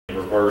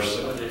reverse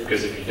it,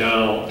 because if you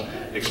don't,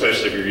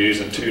 especially if you're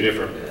using two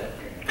different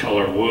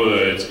color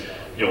woods,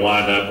 you'll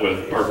wind up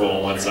with purple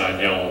on one side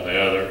and yellow on the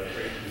other.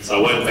 So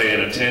I wasn't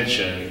paying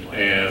attention,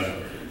 and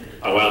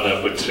I wound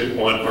up with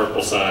one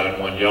purple side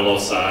and one yellow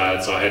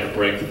side, so I had to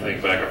break the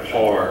thing back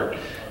apart,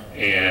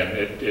 and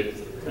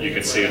you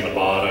can see in the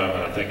bottom,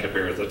 and I think up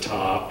here at the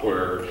top,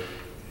 where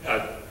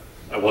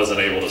I wasn't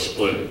able to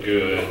split it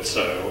good,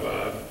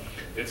 so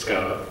it's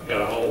got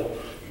a hole.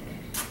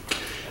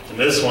 And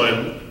this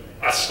one,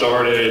 I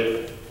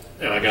started,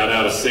 and I got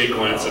out of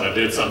sequence, and I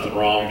did something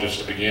wrong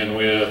just to begin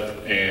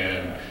with,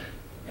 and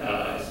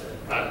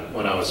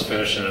when I was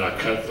finishing it, I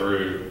cut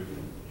through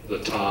the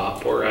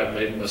top where I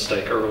made a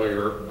mistake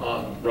earlier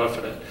on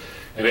roughing it,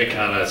 and it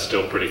kind of is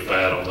still pretty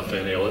fat on the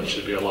finial. It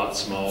should be a lot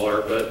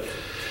smaller,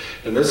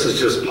 and this is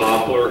just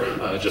poplar,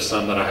 just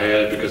some that I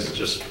had because it's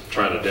just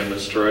trying to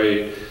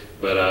demonstrate,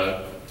 but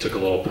I took a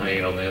little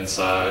paint on the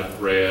inside,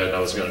 red. I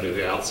was going to do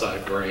the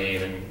outside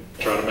green and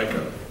try to make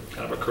a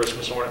kind of a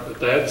Christmas ornament,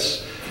 but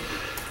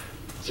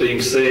so you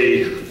can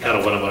see kind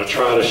of what I'm going to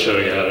try to show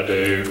you how to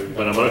do,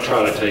 but I'm going to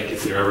try to take you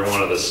through every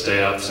one of the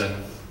steps. And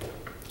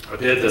I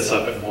did this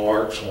up at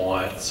Mark's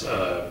once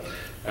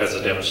as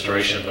a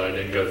demonstration, but I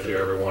didn't go through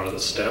every one of the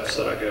steps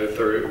that I go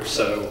through.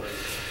 So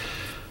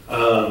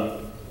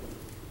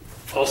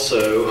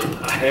also,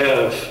 I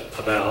have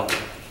about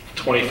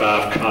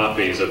 25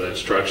 copies of the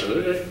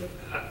instructions.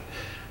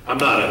 I'm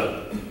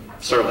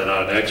certainly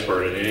not an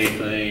expert at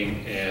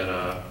anything, and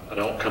I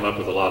don't come up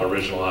with a lot of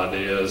original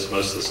ideas.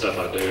 Most of the stuff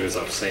I do is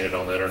I've seen it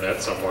on the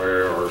internet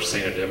somewhere or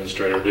seen a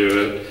demonstrator do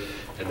it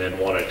and then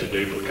wanted to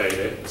duplicate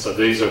it. So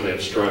these are the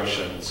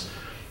instructions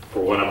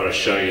for what I'm going to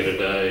show you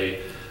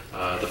today.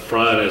 The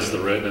front is the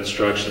written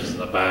instructions and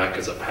the back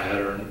is a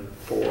pattern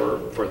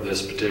for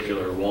this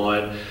particular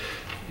one.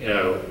 You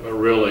know,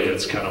 really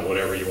it's kind of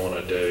whatever you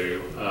want to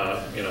do.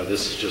 You know,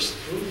 this is just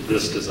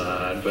this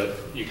design, but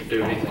you can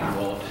do anything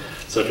you want.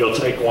 So if you'll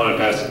take one and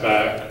pass it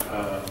back.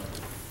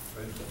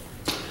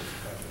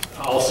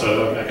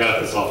 Also, I got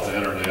this off the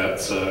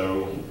internet,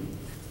 so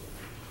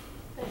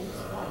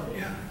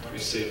let me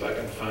see if I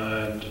can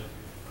find,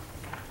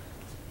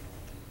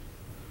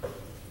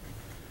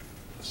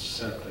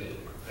 sent the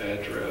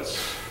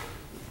address.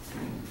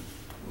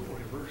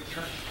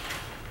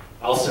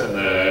 I'll send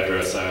that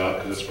address out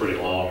because it's pretty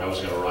long. I was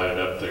going to write it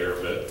up there,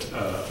 but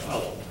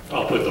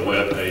I'll put the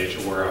web page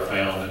of where I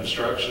found the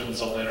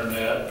instructions on the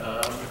internet.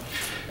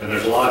 And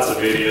there's lots of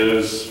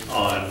videos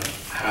on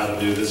how to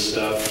do this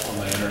stuff on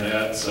the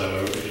internet.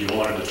 So if you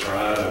wanted to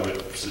try it, I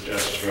would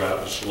suggest you go out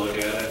and just look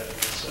at it.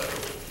 So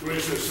do we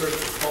just search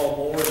for Paul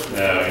Moore?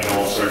 No, you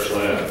don't search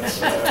that.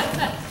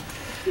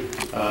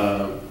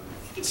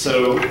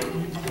 So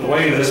the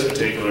way this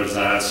particular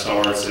design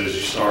starts is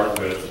you start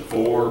with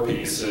 4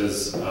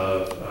 pieces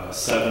of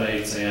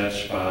 7/8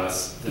 inch by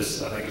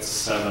this, I think it's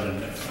 7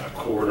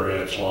 1/4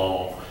 inch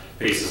long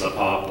pieces of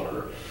poplar.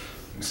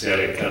 You can see I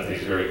didn't cut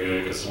these very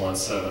good because one's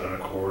 7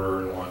 1/4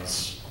 and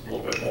one's a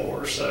little bit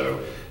more. So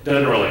it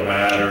doesn't really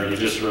matter. You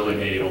just really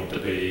need them to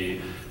be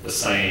the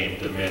same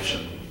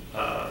dimension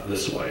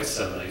this way,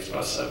 7/8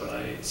 by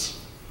 7/8.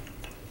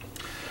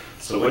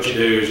 So what you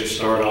do is you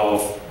start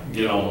off,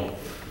 get on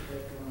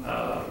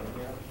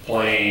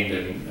planed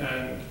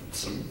and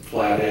some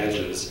flat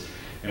edges,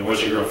 and what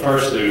you're going to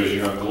first do is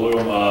you're going to glue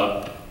them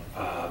up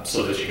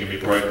so that they can be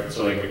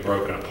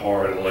broken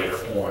apart at a later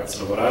point.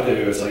 So what I do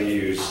is I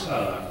use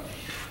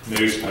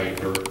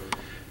newspaper,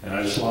 and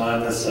I just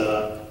line this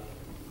up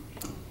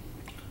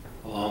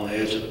along the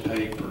edge of the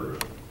paper.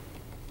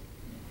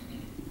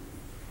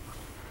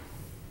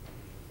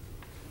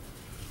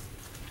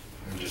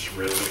 And just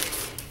rip it.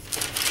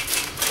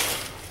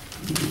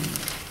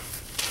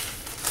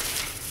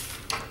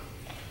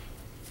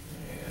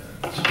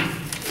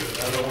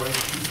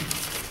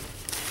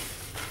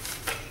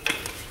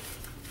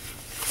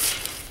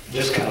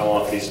 Just kind of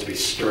want these to be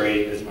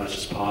straight as much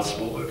as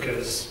possible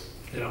because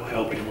it'll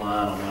help you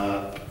line them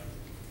up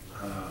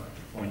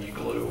when you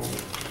glue them.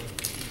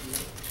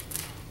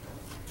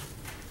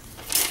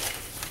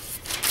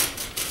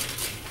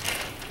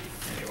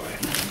 Anyway,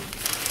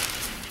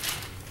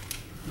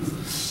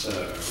 so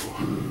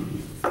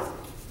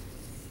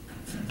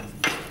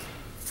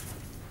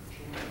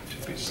 2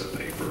 pieces of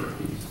paper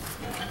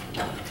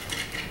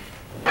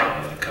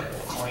and a couple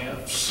of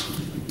clamps.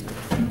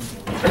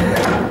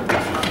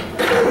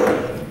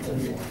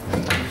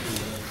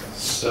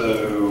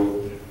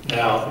 So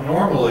now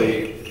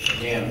normally,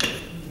 again,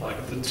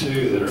 like the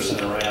 2 that are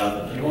sent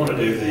around, you want to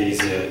do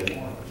these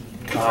in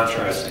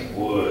contrasting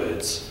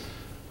woods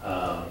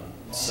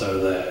so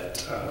that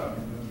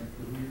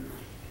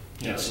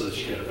so that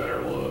you get a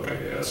better look, I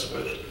guess.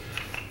 But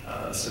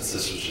since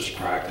this was just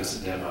practice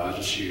and demo, I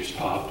just used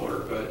poplar.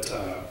 But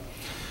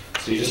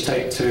so you just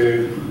take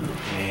 2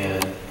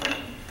 and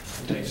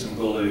take some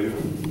glue.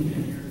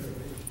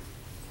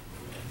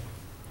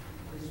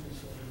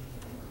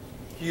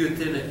 Do you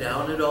thin it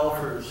down at all,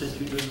 or since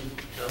you didn't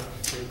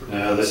paper?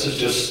 No, this is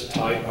just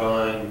type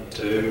on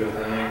 2,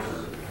 I think,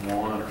 or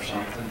 1 or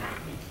something.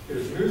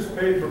 Is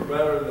newspaper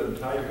better than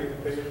typing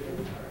paper?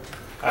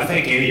 I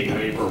think any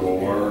paper will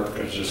work.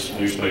 It's just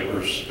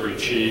newspaper's pretty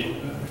cheap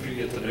if you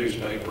get the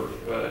newspaper.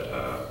 But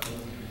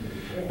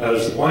now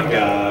there's one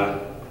guy,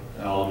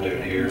 and all I'm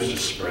doing here is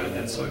just spreading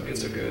it so it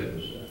gets a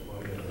good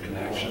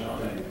connection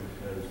on it.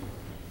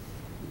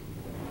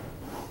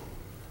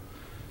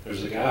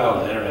 There's a guy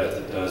on the internet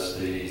that does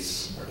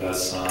these, or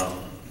does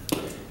some,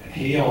 and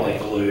he only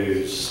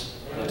glues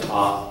the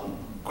top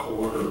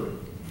quarter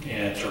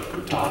inch or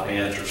top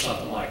inch or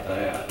something like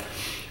that.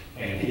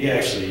 And he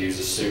actually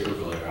uses super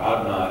glue.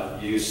 I've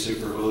not used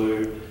super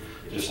glue,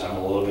 just I'm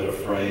a little bit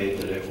afraid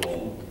that it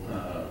will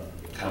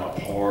come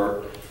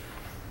apart.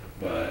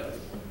 But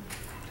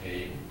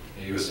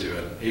he was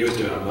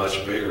doing a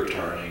much bigger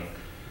turning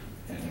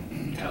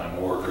and kind of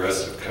more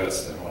aggressive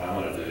cuts than what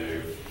I'm going to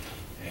do,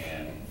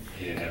 and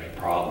he didn't have any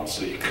problems.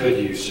 So you could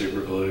use super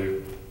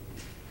glue,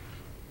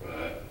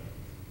 but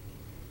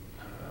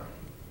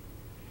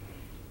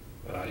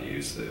I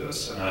use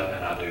this, and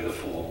I do the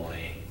full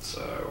length.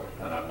 So,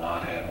 and I've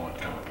not had one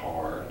come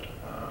apart.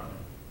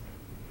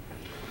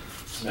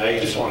 So now you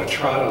just want to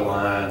try to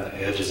line the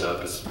edges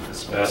up as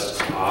best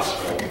as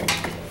possible,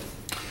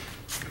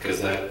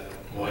 because that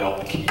will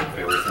help keep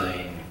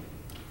everything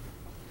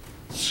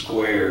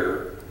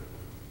square.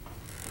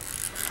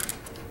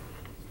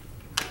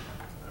 I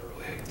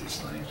really hate these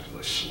things because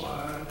they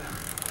slide.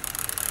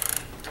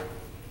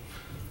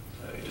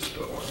 So you just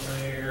put one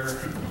there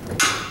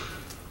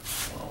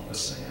on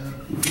this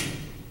end.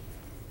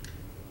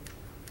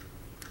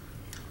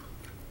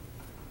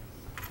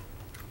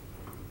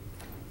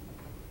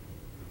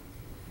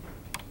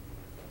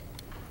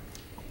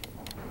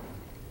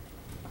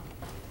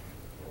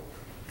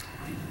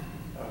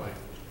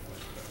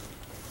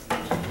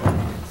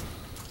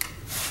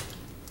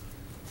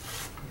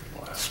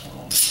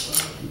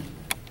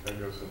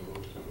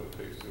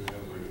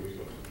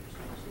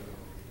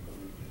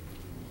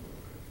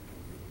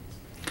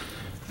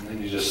 And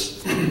then you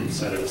just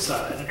set it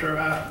aside to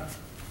dry.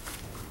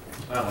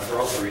 I only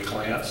brought 3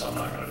 clamps, I'm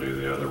not going to do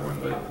the other one,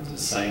 but it's the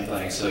same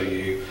thing. So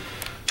you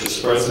just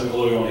spread some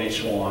glue on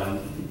each one,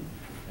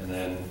 and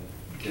then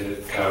get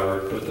it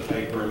covered, put the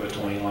paper in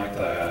between like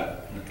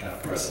that, and kind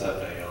of press that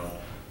down,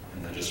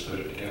 and then just put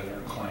it together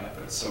and clamp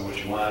it. So what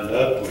you wind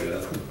up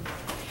with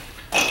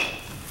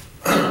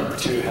are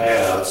 2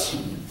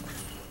 halves,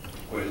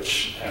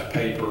 which have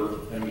paper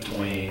in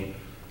between,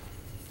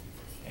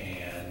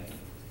 and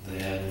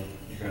then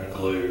you're going to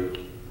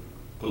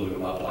glue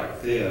them up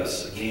like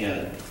this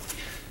again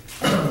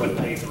with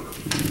paper.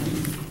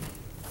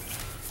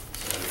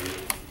 So you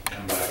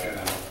come back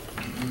out.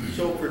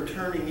 So for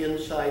turning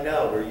inside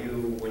out, are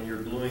you, when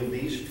you're gluing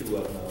these 2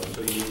 up now,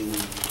 so you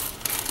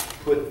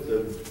put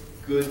the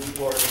good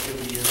part to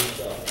the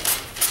inside?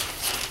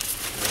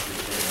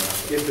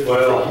 If it's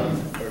Well,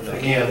 dry or not?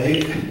 again,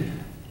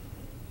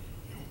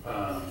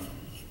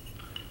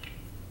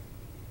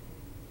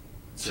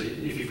 so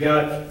if you've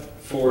got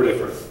 4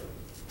 different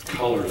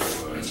colors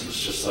of woods, let's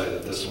just say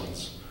that this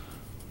one's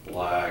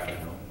black and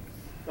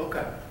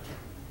Okay.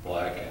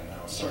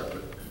 I'll start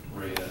with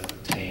red,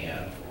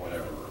 tan, or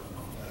whatever.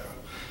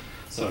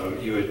 So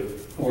you would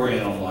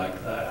orient them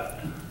like that.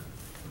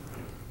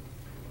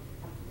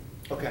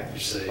 Okay. You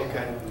see?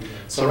 Okay.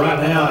 So right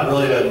now, it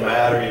really doesn't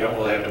matter. You don't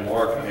really have to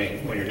mark. I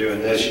mean, when you're doing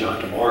this, you don't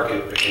have to mark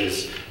it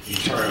because you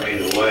turn them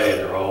either way.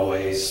 They'll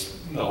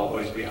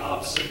always be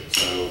opposite.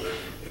 So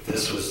if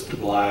this was the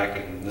black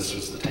and this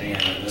was the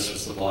tan and this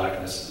was the black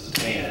and this is the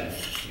tan,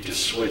 you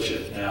just switch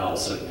it. Now all of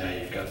a sudden, now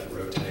you've got the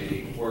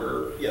rotating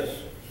word. Yes.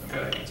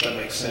 Okay. Does that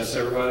make sense,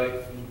 everybody?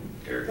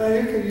 Gary? Now,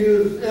 you could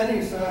use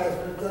any size,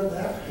 but it doesn't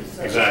have to be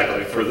size.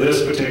 Exactly. For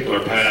this particular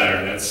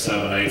pattern, it's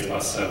 7/8 by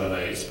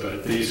 7/8,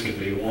 but these could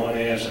be 1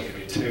 inch, they could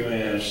be 2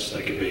 inch,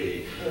 they could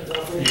be,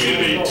 you could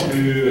be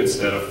 2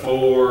 instead of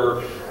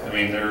 4. I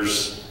mean,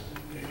 this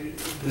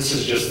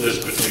is just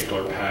this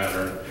particular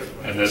pattern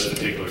and this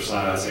particular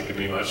size. It could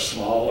be much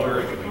smaller,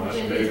 it could be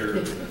much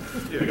bigger.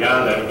 The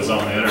guy that was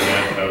on the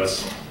internet that I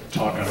was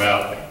talking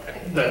about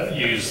that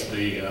used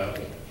the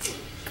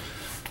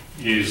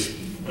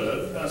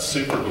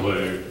super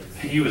glue,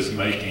 he was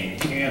making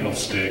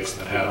candlesticks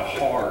that had a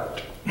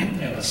heart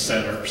in the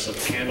center. So the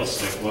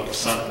candlestick looked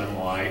something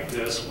like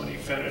this when he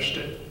finished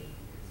it.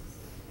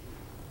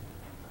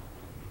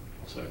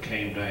 So it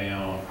came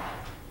down,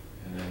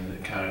 and then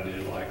it kind of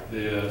did like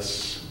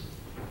this.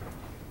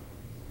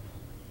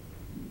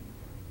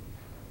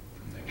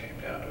 And then came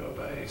down to a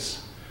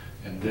base.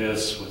 And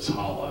this was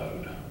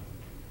hollowed.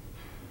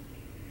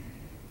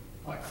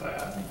 Like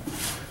that.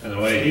 And the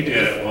way he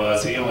did it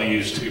was he only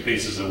used 2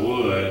 pieces of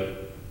wood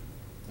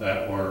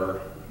that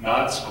were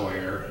not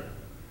square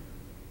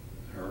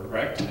or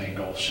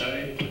rectangle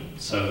shaped.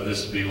 So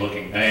this would be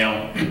looking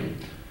down,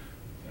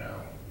 you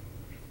know.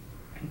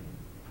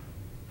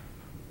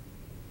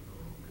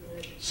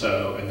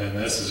 So, and then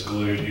this is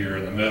glued here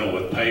in the middle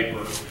with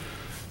paper.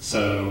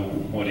 So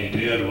what he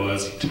did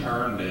was he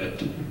turned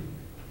it. Let me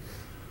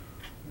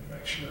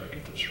make sure I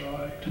get this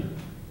right.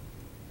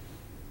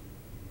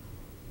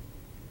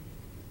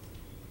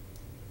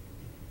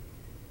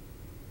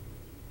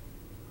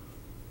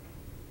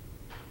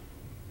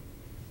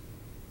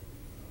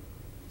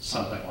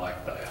 something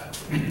like that,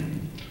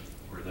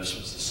 where this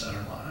was the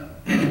center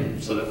line,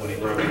 so that when he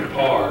broke it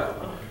apart,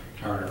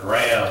 turned it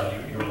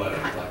around, you were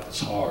left with like this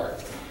heart.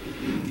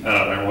 I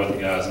don't remember what the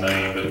guy's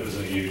name, but it was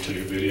a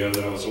YouTube video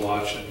that I was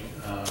watching.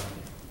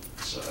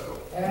 So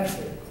Half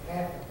it,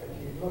 if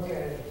you look at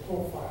it in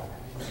profile,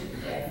 you see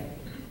half of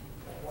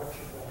what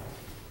you want.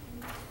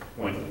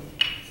 when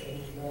So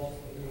you know,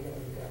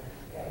 you got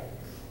half.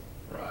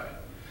 right.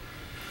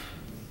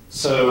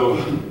 So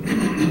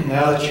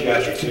now that you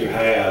got your two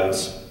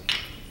halves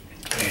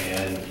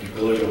and you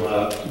glued them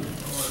up,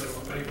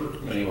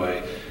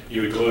 anyway,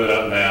 you would glue it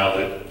up now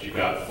that you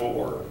got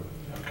four,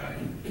 okay?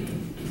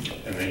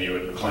 And then you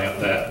would clamp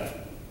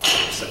that,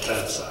 set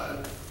that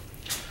aside.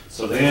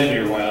 So then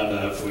you're wound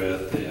up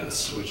with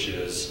this, which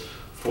is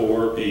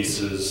 4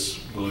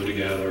 pieces glued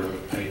together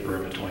with paper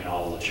in between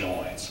all the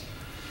joints.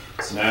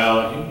 So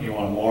now you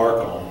want to mark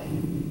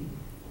them.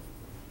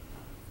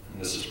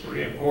 And this is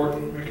pretty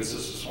important because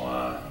this is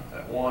why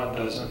that one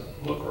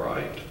doesn't look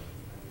right.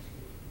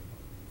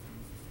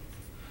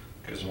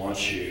 Because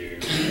once you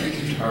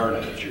turn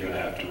it, you're going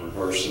to have to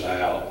reverse it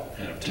out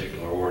in a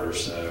particular order.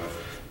 So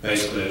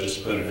basically I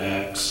just put an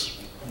X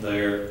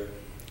there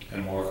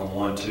and mark on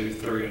 1, 2,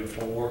 3, and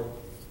 4.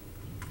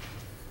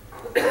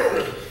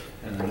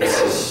 And then this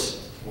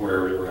is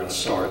where we're going to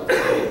start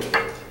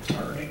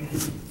turning.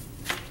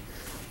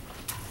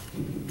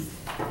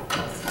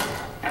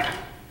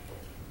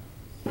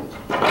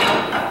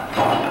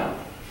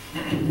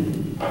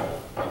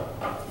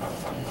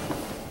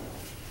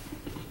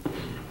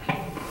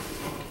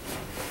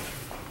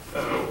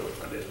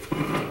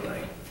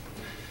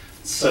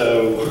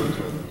 So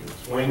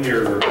when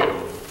you've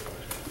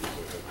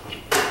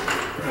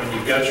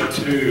got your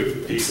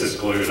two pieces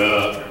glued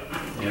up,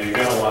 you're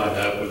going to wind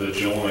up with a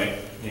joint,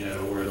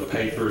 where the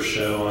paper's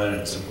showing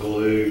and some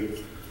glue,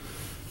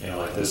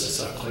 like this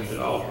is, I cleaned it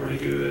off pretty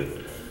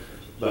good,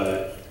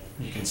 but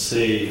you can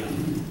see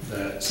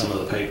that some of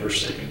the paper's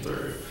sticking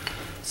through.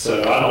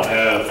 So I don't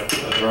have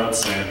a drum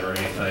sander or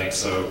anything,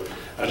 so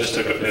I just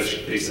took a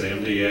piece of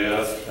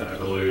MDF and I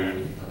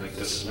glued, I think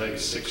this is maybe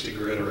 60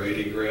 grit or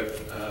 80 grit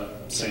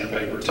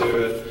sandpaper to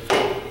it.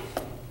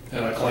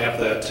 And I clamped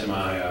that to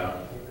my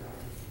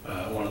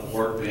one of the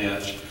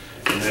workbench.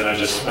 And then I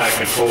just back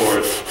and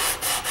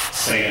forth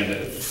sand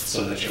it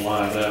so that you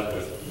wind up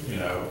with,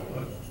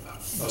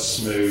 a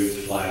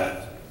smooth,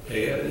 flat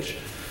edge.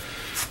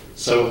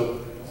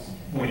 So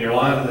when you're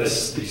lining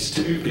these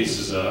two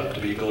pieces up to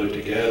be glued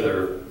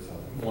together,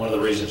 one of the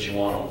reasons you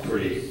want them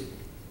pretty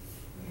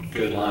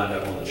good lined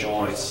up on the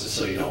joints is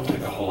so you don't take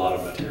a whole lot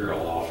of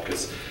material off,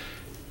 because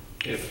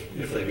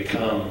if they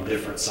become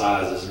different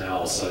sizes, now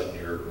all of a sudden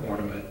your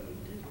ornament,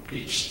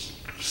 each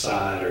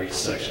side or each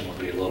section will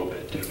be a little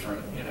bit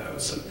different,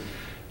 so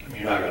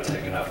you're not going to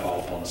take enough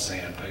off on the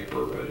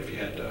sandpaper, but if you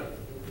had to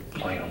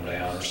plane them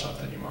down or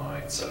something, you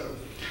might. So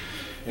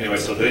anyway,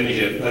 so then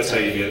that's how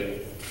you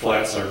get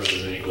flat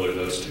surfaces, and you glue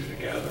those two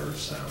together.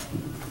 So.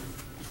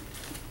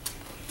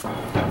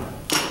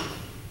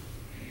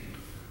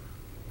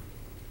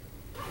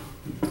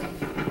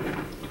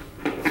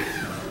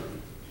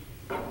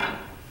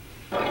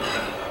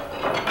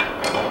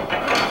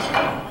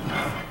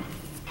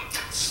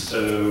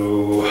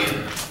 So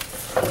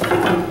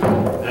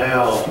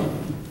now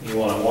you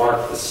want to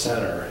mark the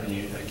center, and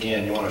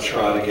you want to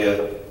try to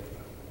get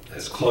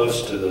as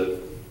close to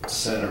the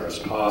center as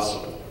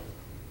possible.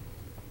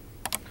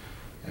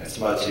 And it's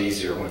much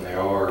easier when they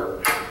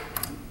are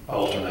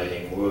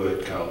alternating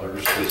wood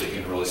colors, because you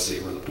can really see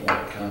where the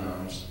point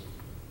comes.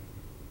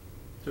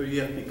 So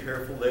you have to be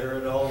careful there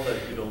at all that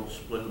you don't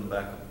split them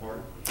back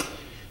apart?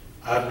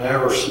 I've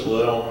never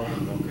split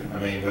them. Okay.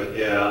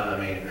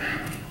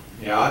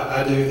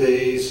 I do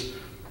these,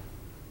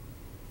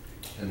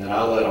 and then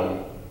I let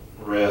them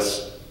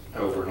rest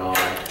overnight.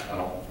 I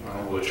don't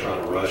really try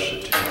to rush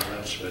it too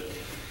much, but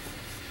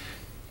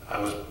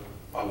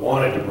I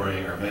wanted to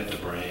bring, or meant to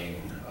bring,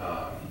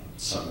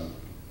 some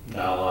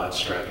nylon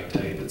strapping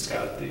tape that's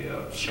got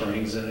the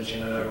strings in it,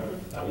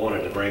 I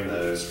wanted to bring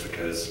those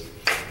because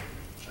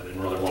I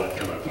didn't really want it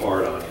coming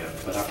apart on you,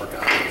 but I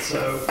forgot.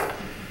 So,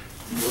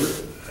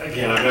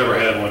 again, I've never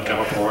had one come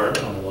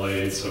apart on the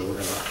lathe, so we're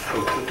going to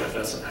hope that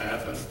doesn't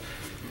happen.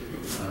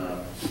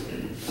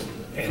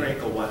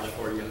 Frank will watch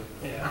for you.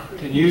 Yeah,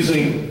 and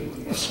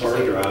using a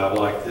spur drive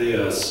like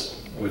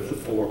this with the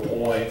 4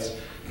 points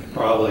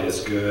probably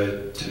is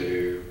good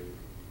to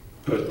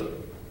put the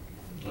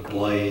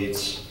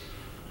blades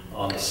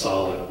on the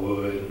solid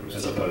wood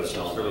as opposed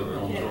to on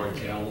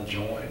the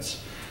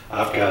joints.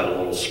 I've got a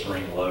little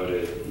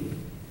spring-loaded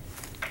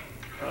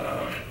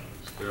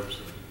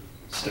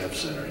step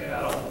center. Yeah,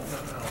 I don't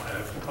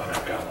have.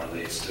 I've got one of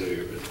these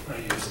too, but I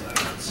use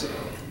that. So.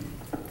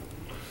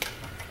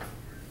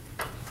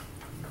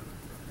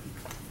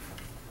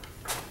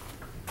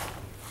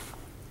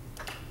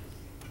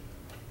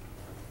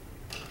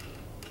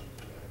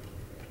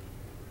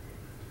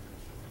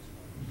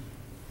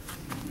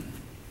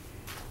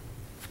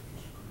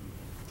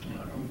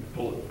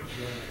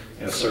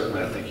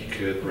 Certainly I think you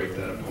could break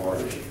that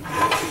apart if you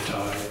get too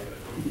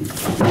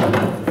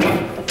tight.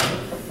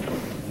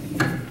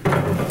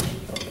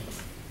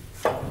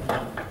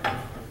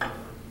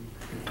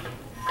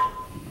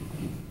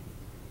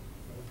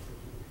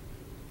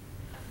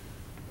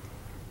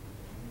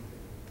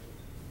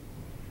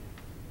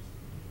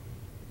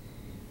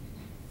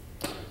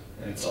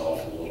 It's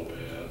off a little bit,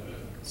 but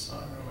it's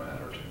not gonna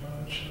matter too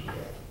much.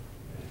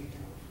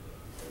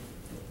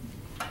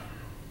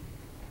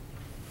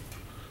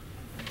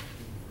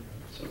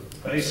 So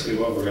basically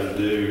what we're gonna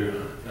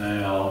do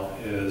now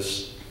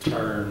is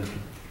turn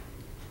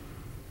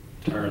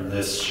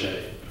this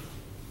shape.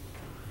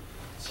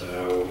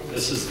 So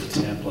this is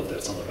the template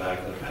that's on the back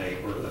of the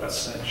paper that I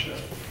sent you,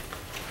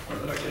 or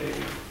that I gave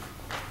you.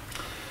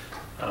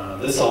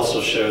 This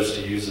also shows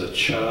to use a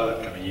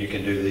chuck. I mean, you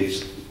can do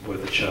these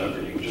with a chuck,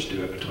 or you can just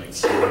do it between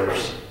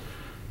centers.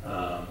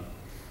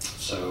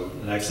 So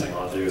the next thing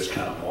I'll do is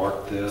kind of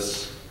mark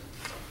this,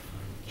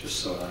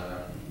 just so I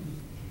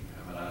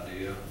have an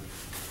idea.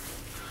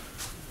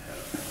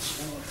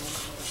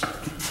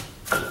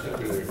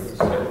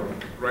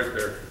 Right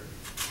there.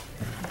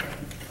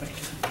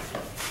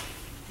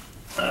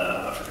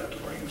 I forgot to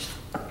bring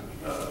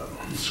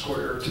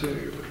square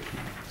too, but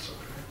it's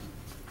okay.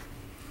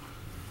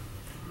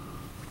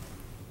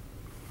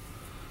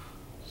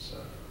 So,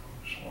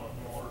 just one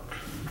mark.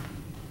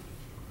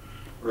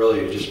 Really,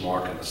 you're just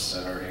marking the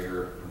center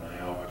here for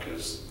now,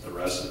 because the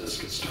rest of this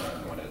gets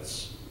turned when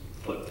it's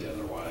flipped the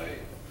other way.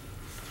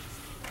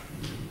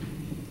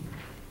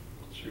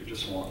 So you're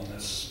just wanting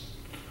this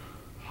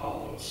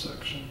hollow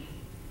section.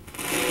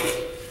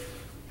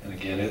 And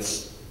again,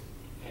 it's,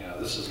 you know,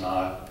 this is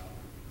not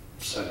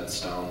set in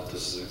stone that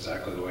this is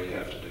exactly the way you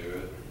have to do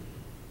it.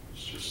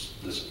 It's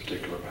just this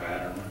particular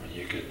pattern. I mean,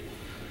 you could,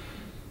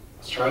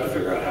 let's try to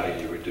figure out how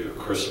you would do a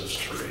Christmas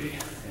tree,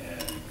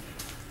 and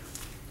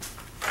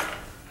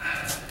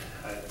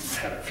I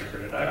haven't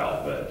figured it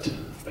out, but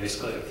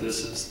basically if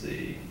this is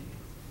the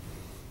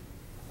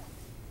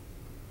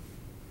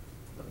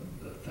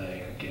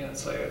thing, again,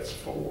 say it's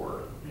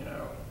 4, you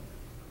know,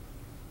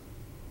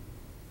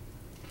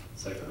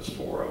 say if it was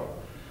 4,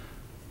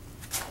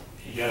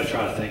 you got to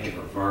try to think in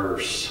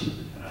reverse.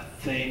 And I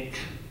think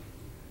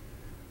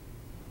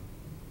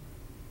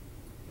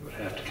it would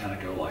have to kind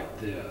of go like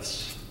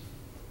this.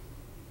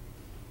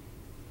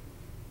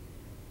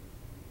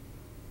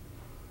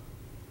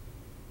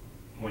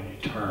 When you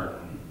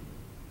turn,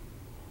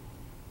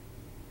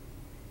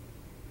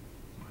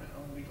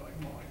 well, it'd be like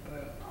more like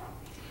that.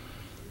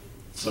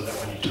 So that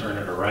when you turn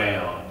it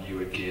around, you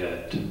would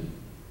get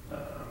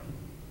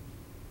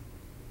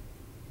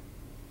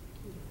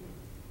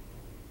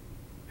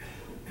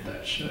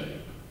that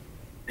shape.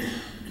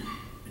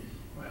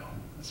 Well,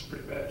 that's a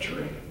pretty bad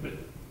tree, but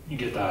you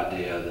get the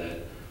idea that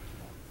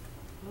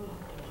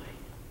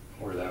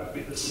where that would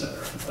be the center,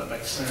 if that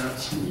makes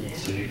sense.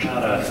 So you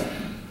kind of,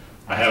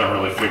 I haven't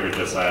really figured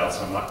this out,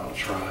 so I'm not going to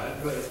try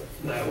it, but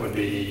that would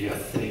be, I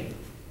think,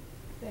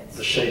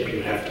 the shape you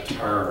would have to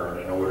turn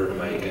in order to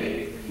make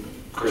a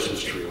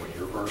Christmas tree when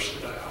you reverse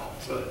it out.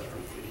 But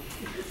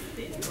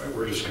anyway,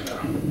 we're just going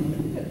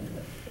to.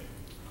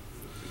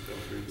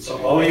 So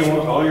all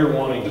you're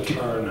wanting to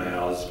turn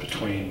now is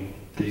between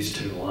these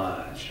two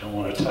lines. You don't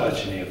want to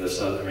touch any of this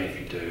other. I mean, if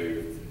you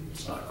do,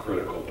 it's not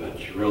critical, but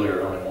you really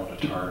are only wanting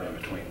to turn in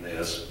between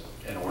this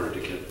in order to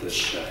get this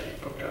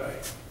shape, okay?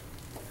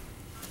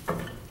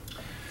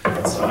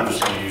 So I'm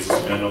just going to use the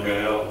spindle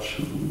gouge.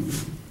 I'm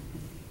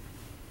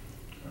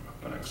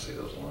hoping I can see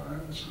those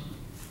lines.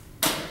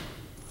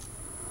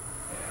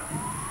 Yeah.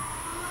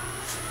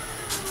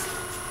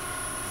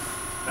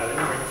 I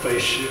didn't bring a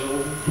face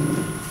shield.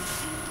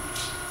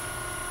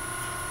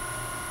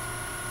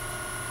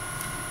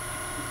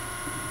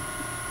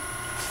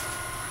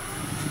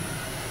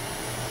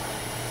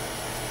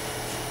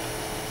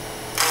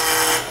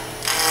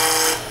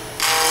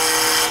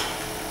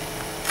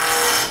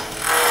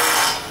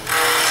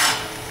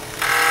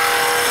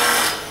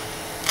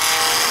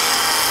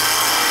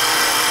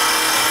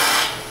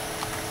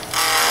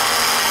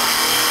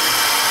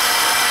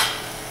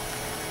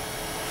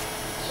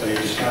 So you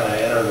just kind of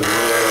enter the wood,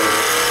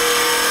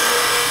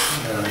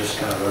 and I'm just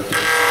kind of rotating the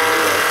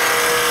wood.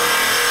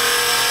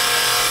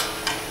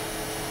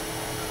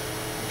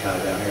 Kind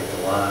of down here at the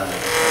line,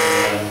 and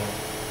then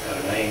at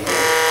an angle.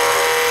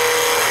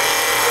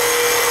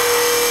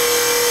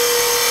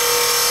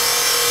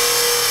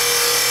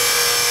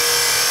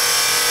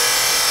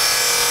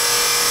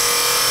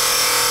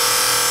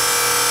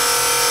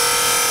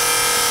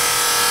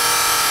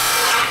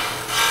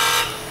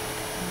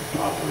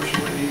 Poplar's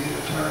pretty easy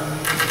to turn.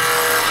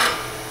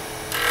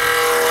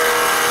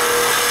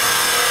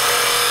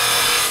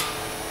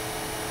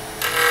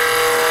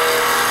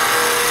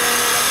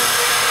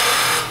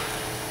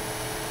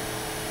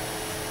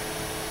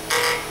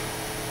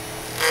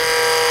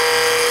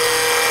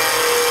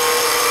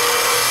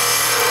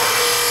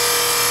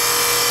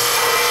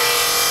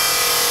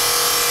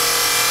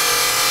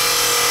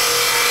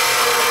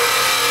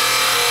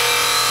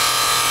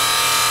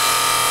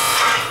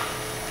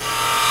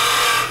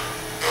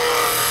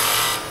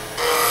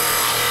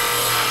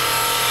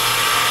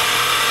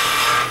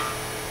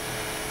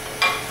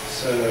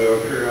 So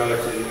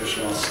periodically you just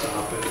want to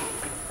stop it,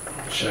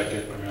 check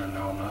it. I mean, I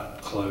know I'm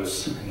not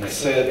close. And they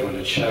said when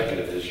to check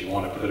it is you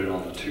want to put it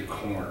on the two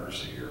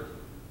corners here.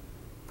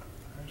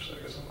 Actually,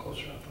 I guess I'm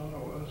closer than I thought I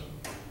was.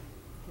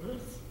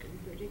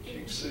 Pretty You can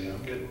good. see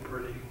I'm getting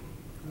pretty.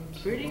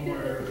 Pretty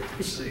somewhere good. you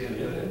can see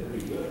it.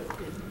 Pretty good.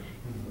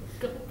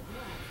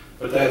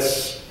 But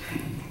that's,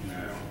 you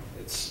know,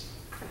 it's.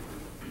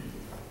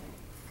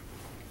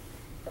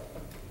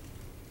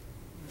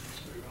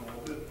 Let's move on a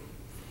little bit.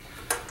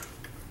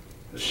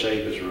 The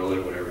shape is really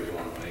whatever you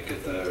want to make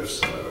it though,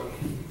 so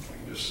we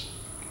can just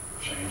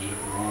change it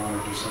if we want,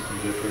 or do something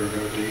different, or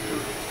go deeper.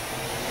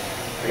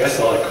 I guess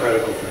the only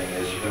critical thing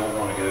is you don't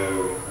want to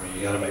go, I mean,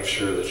 you got to make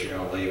sure that you're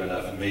going to leave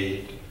enough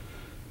meat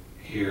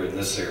here in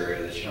this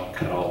area that you don't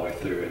cut all the way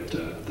through into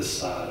this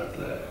side of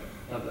that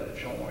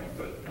joint.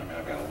 But I mean,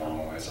 I've got a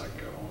long ways I can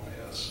go on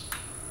this.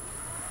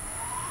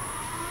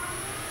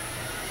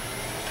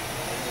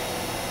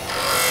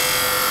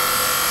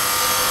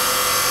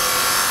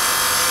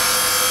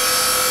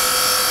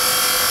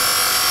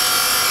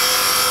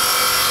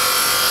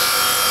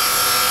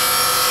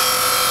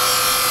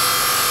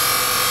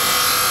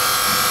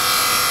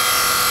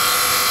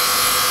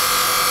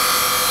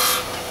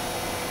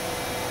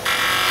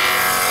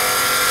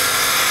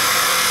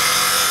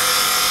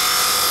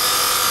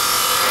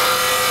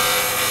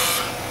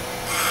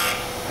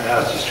 And I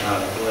was just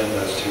trying to blend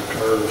those two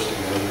curves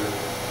together.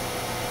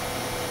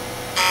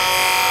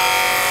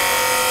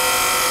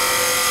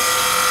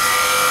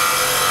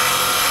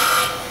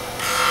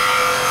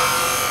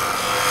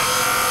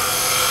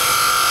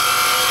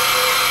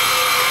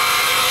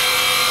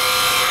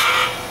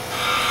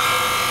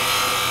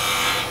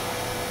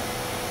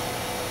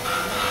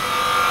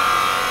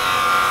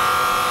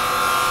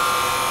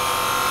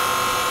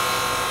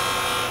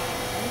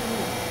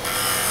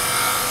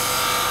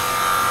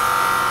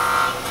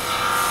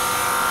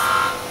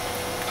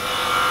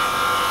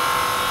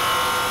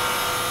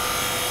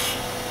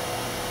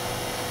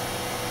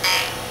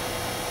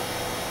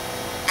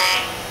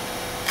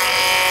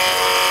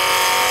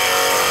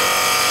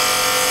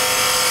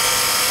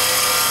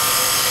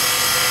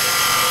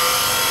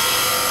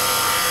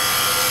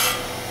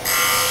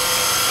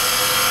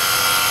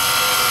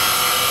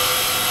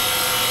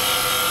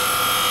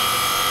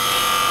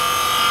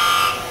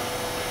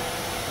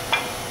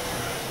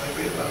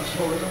 Maybe about as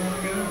far as I want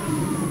to go.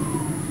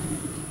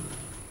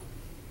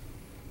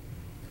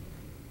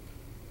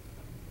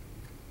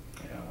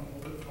 Yeah, I went a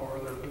little bit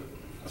farther, but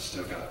I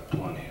still got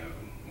plenty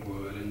of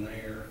wood in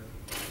there.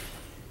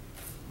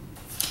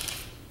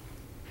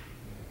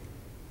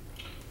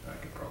 I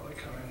could probably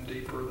come in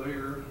deeper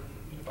there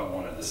if I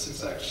wanted this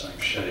exact same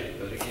shape,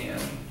 but again,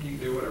 you can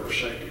do whatever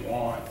shape you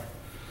want.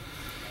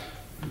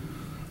 I'll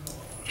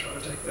try to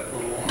take that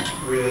little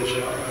ridge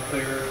out right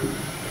there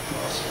if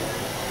possible.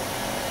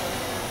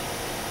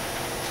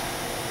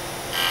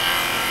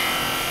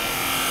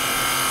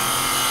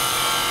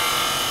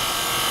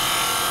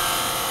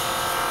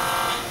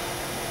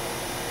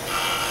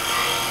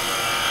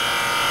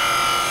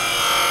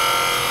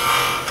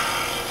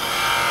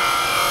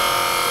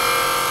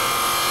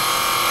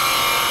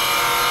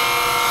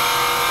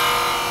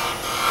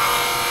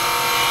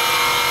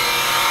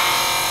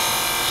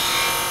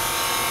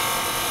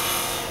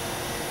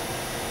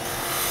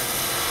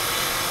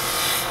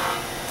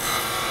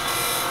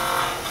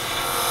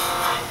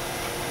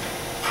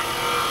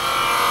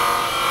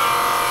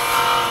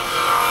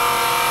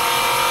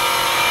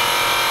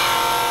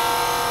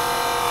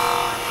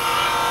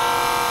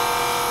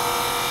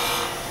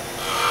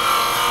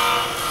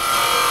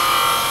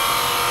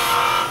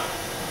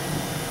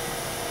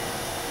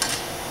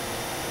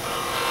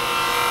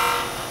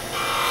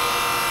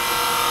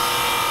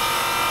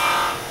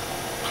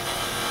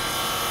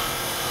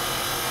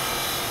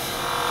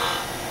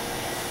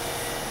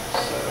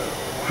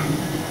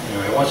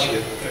 Anyway, once you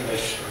get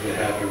finished or get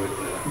happy with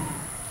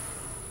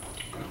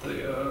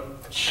the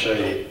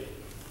shape,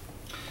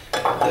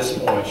 at this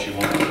point you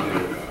want to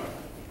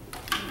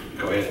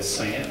go ahead and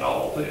sand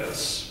all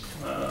this.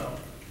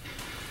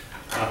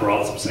 I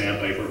brought some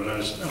sandpaper, but I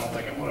don't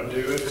think I want to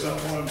do it because I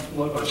don't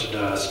want a bunch of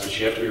dust. But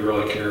you have to be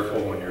really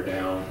careful when you're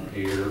down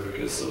here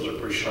because those are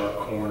pretty sharp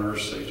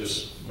corners. So you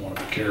just want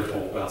to be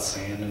careful about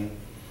sanding.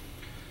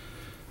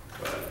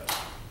 But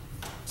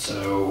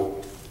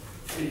so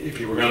if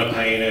you were going to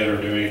paint it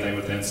or do anything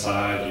with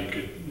inside, you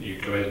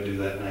could go ahead and do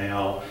that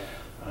now.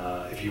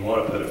 If you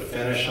want to put a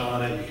finish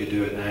on it, you could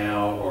do it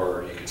now,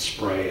 or you could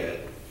spray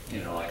it.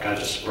 You know, like I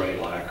just sprayed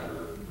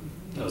lacquer,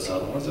 those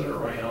other ones that are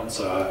around.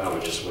 So I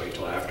would just wait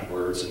till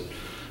afterwards, and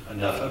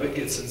enough of it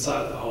gets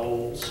inside the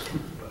holes.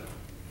 But,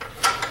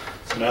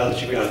 so now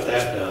that you've got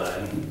that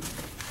done,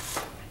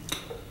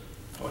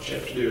 what you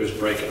have to do is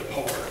break it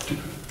apart.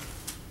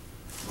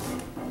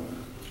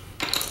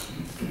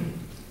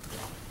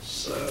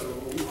 So,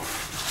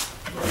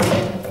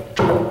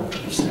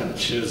 just have a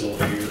chisel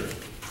here.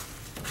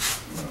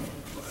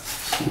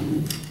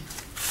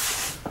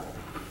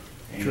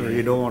 Sure,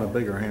 you don't want a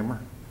bigger hammer.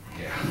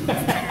 Yeah.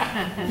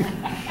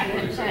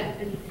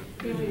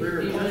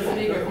 You want a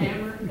bigger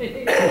hammer?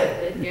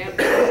 Yep.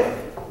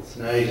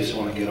 So now you just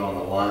want to get on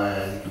the line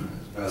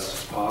as best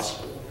as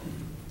possible.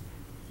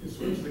 Just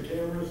switch the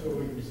camera so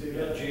we can see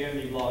that. Jim,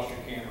 you lost your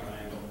camera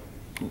angle.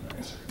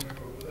 Nice, I can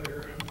move over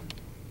there.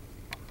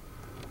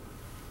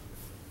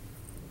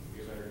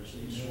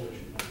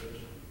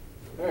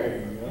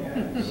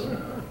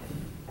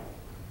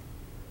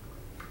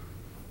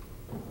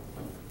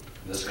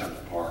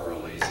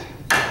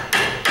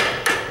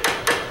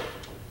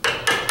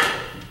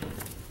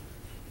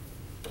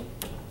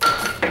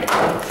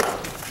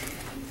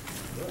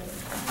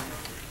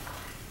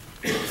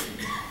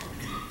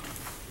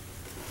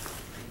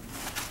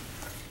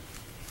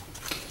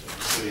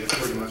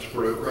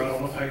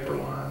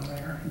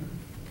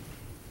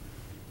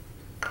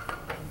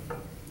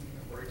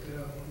 Break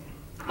that one.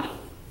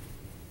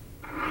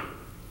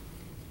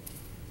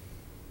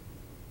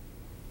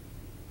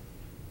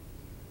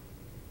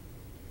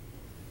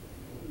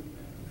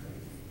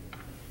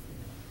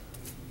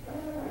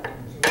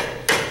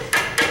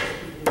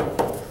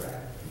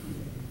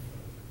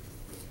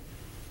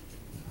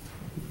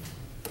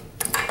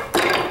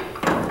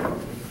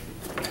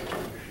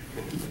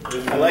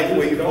 I like the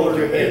way you pulled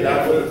your hand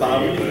out of the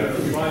bottom.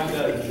 Find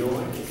that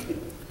joint.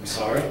 I'm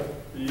sorry?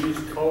 You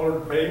use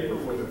colored paper,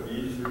 would it be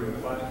easier to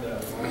find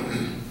that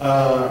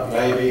one?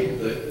 Maybe.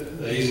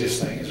 The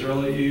easiest thing is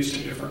really use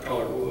two different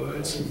colored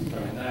woods. I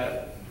mean,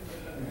 that,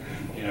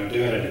 you know,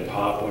 doing it in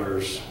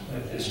poplars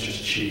is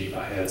just cheap.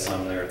 I had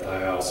some there at the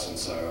house, and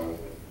so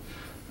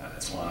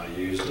that's why I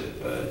used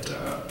it. But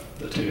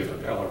the two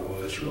different colored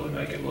woods really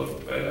make it look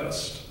the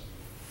best.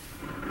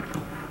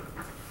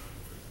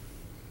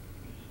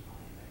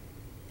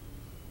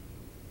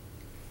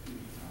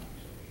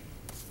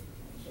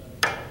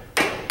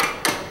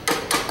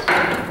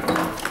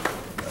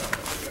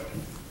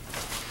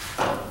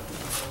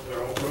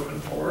 They're all broken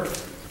apart.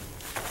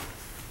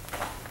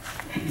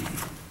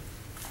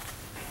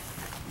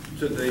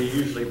 So they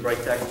usually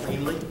break that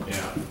cleanly?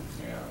 Yeah,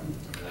 yeah. I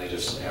mean, they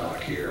just, you know,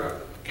 like here, I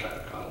kind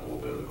of got a little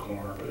bit of the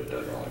corner, but it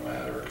doesn't really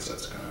matter because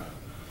that's gonna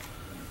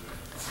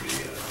be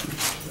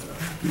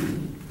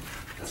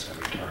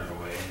turned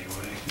away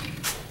anyway.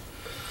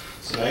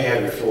 So now you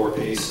have your four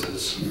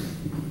pieces,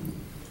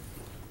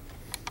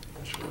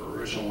 which were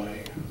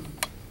originally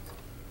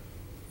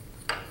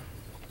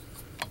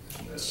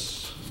in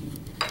this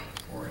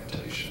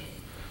orientation.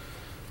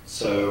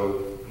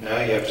 So now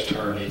you have to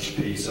turn each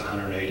piece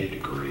 180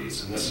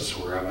 degrees, and this is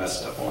where I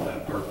messed up on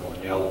that purple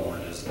and yellow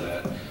one, is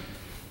that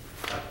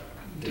I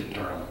didn't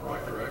turn them the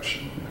right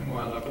direction and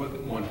wound up with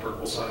one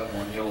purple side and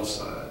one yellow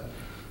side.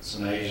 So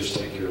now you just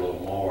take your little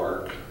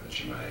mark that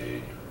you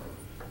made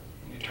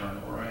and you turn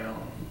it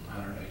around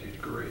 180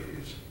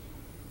 degrees.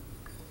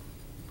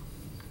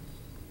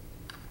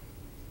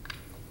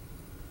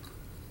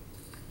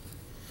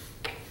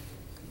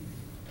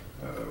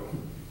 Uh-oh,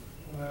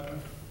 what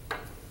happened?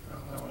 Oh,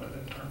 that one I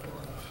didn't turn far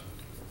enough.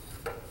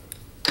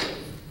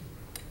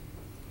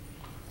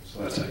 So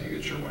that's how you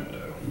get your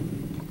window.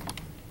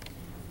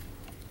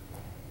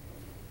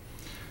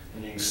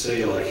 And you can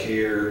see, like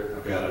here,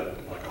 I've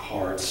got like a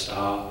hard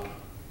stop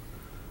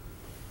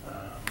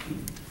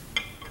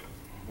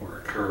where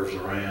it curves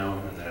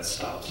around and then it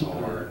stops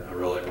hard. I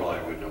really probably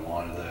wouldn't have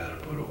wanted that. I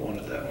would have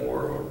wanted that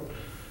more of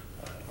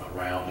a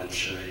rounded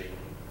shape.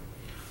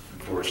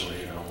 Unfortunately,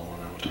 you know, the one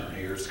I'm gonna turn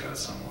here has got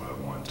somewhat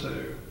of one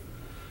too.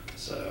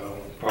 So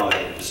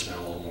probably need to spend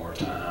a little more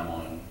time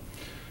on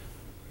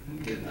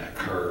getting that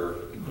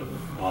curve, the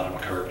bottom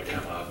curve to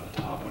come up and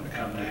the top one to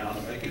come down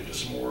to make it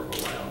just more of a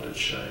rounded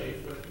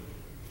shape. But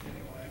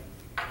anyway,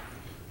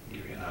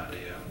 give you an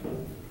idea.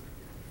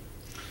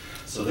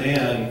 So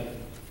then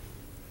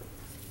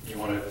you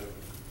want to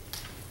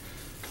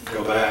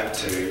go back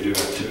to doing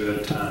two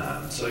at a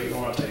time. So you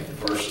want to take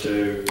the first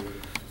two,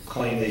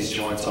 clean these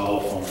joints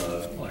off on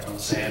the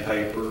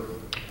sandpaper,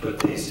 put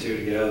these two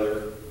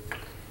together,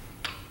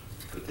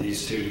 put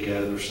these two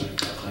together, so you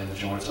clean the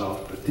joints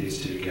off, put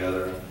these two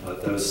together,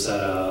 let those set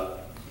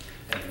up.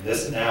 And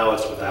this now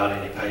it's without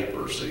any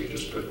paper, so you're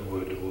just putting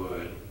wood to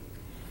wood.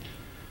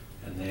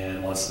 And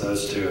then once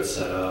those two are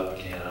set up,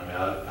 again, I mean,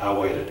 I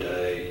wait a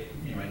day.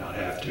 You may not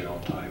have to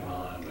on type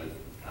on, but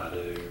I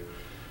do.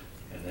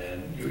 And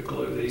then you would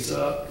glue these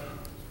up,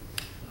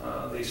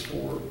 these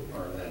four,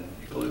 or then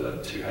you glue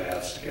the two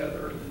halves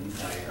together, and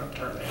now you're going to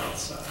turn the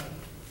outside.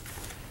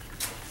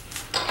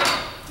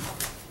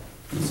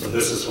 So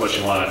this is what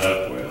you wind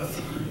up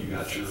with. You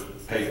got your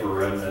paper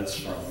remnants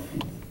from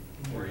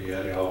where you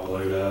had it all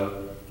glued up.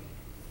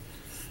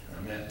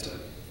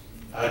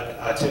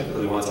 I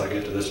typically, once I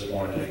get to this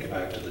point, I take it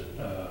back to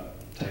the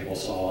table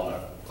saw and I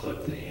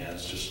clip the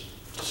ends just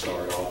to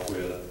start off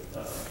with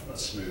a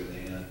smooth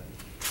end.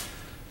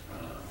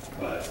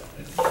 But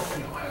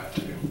you don't have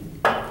to.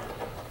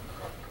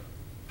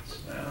 So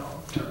now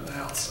I'll turn the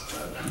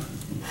outside.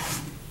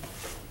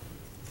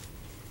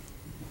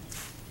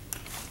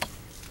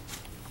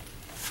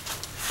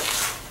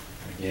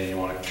 Again, you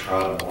want to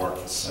try to mark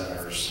the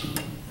centers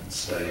and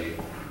stay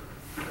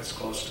as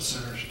close to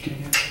center as you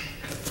can.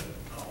 Cut it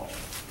off.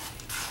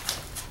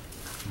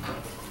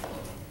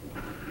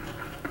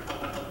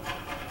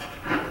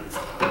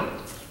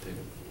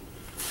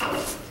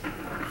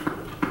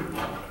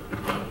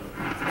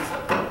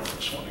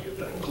 Just want to get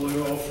that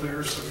glue off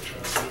there, so we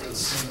try to get to the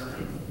center.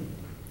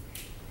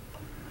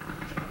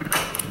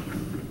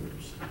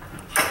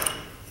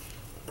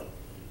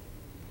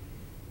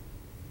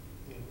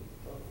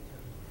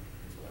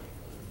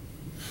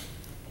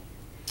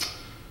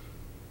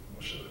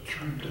 I should have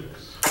trimmed it.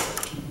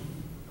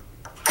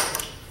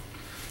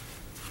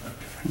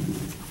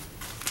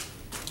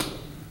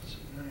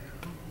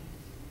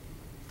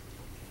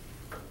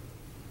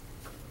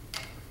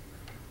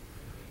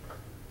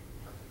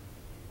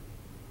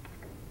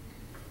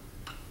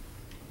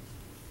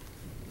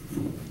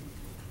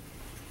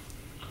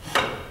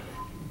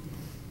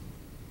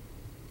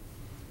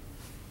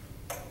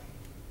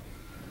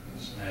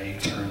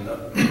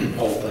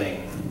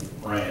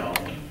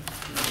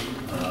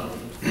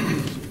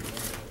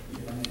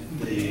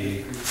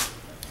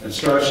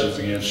 instructions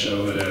again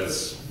show it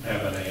as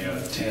having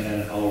a 10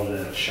 in it, holding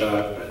in a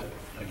chuck, but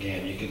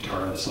again, you can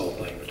turn this whole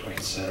thing between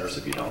centers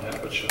if you don't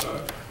have a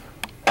chuck.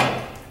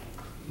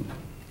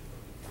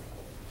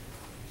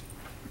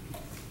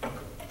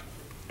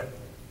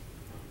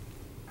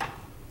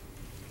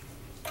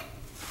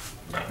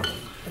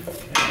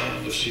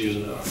 And just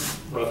using a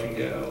roughing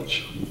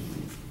gouge.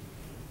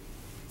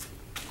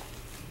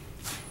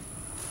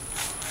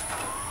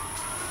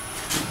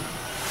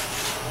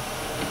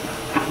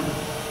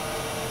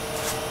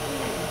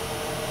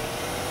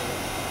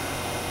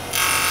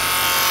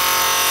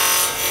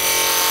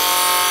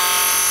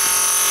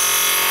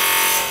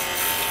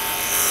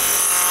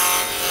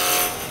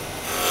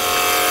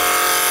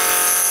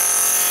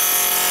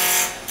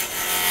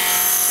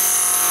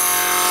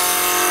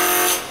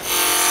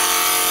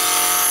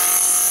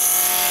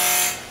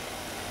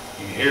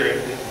 You can hear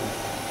it,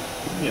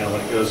 you know,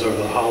 when it goes over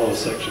the hollow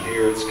section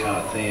here, it's kind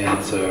of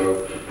thin,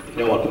 so you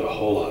don't want to put a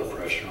whole lot of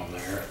pressure on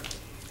there.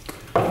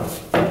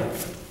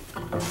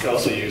 You can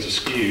also use a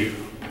skew,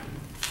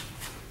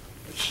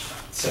 which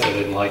I said I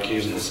didn't like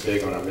using this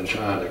big one. I've been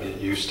trying to get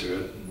used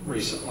to it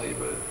recently,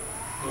 but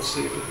we'll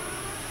see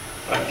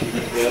if I can keep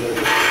it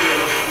together.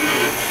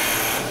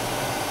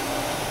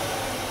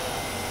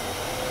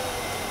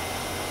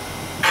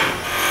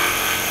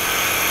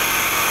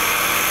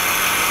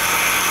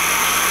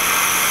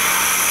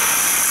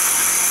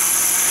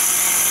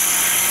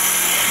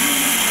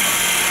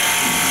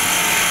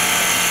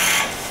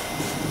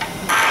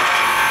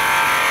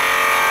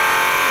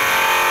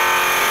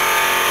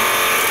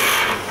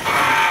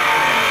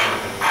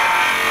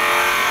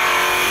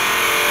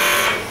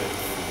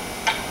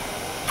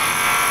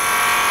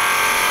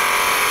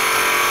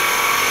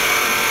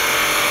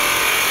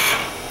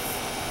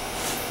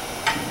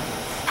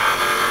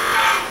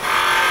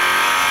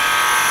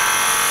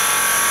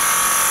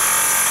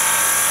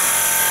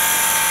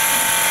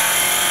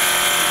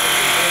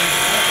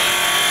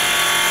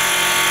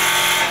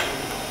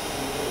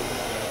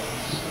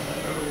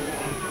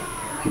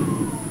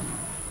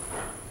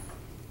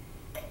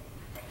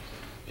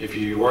 If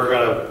you were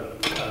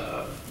going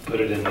to put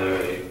it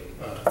into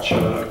a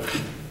chuck,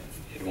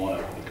 you'd want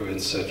to go ahead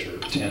and set your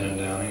tenon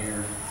down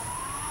here.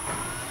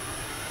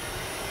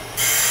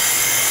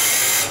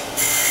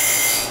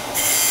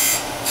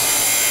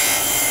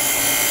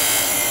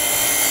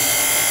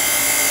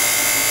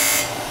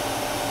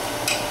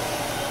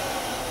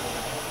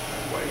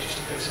 Wait, just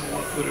in case I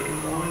want to put it in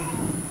one.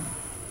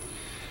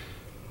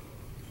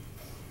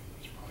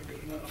 It's probably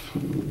good enough.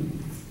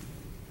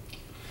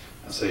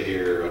 I see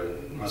here,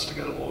 I must have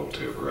got a little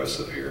too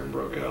aggressive here and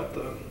broke out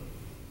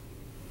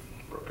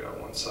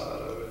one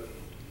side of it.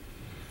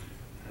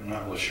 I'm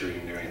not really sure you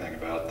can do anything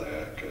about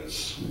that,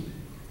 because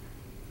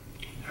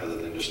other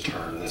than just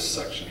turn this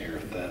section here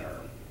thinner.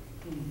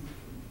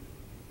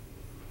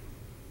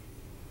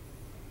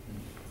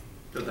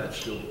 So that's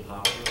still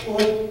possible?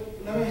 Well,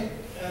 let me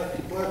ask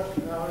you a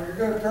question. Now, you're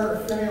gonna turn a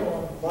finial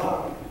on the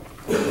bottom.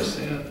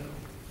 Percent.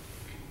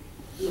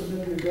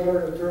 Wouldn't it be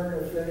better to turn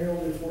the finial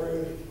before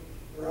you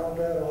round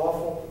that off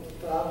up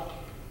at the top?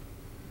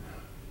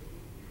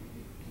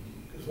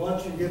 Because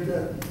once you get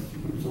that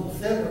so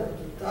thin at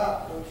the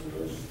top, don't you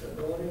lose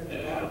stability at the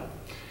Yeah. bottom?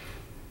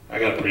 I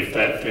got a pretty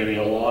fat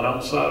finial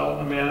on, so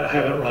I mean, I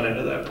haven't run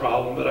into that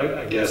problem, but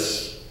I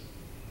guess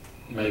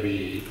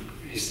maybe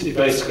he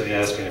basically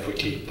asking if we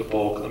keep the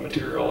bulk of the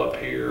material up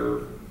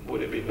here,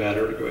 would it be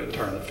better to go ahead and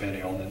turn the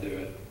finial and then do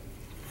it?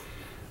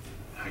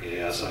 I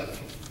guess I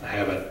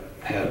haven't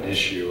had an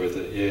issue with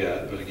it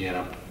yet, but again,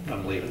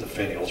 I'm leaving the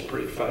finials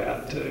pretty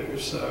fat too,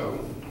 so.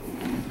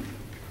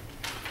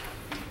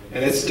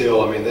 And it's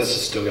still, I mean, this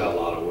has still got a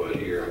lot of wood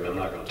here. I mean, I'm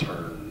not going to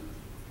turn,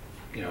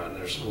 you know, and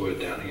there's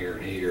wood down here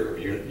and here.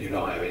 You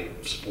don't have any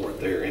support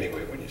there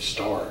anyway when you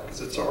start,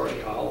 because it's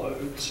already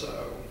hollowed,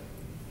 so.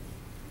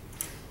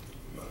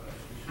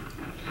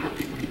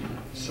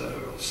 So,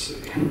 let's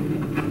see.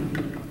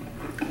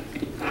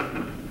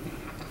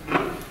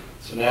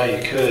 So now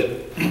you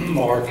could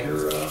mark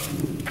your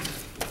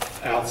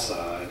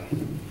outside.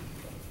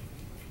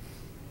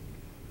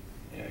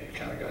 Yeah, you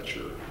kind of got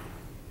your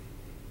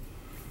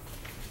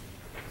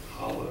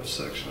hollow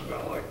section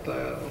about like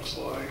that, it looks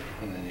like.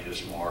 And then you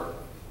just mark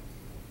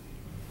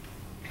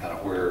kind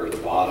of where the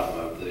bottom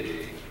of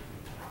the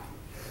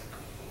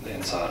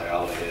inside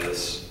alley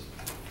is.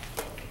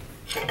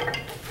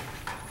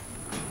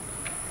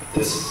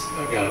 This,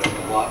 I've got to put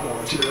a lot more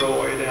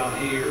material way down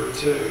here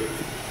too.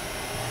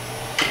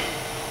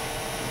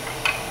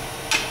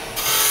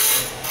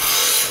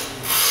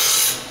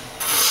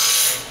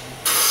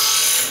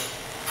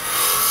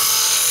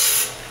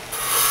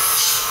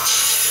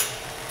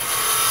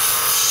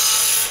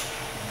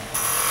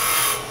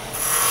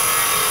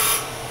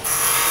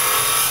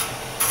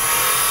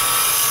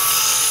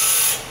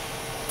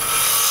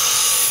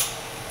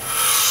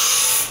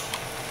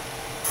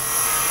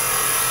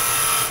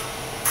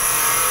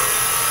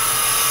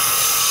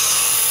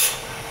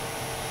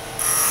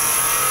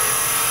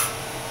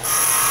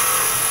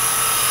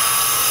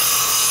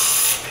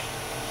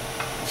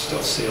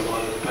 Still see a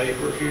lot of the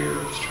paper here,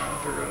 just trying to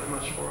figure out how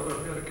much farther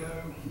I've got to go.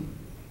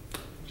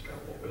 Just got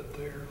a little bit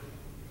there.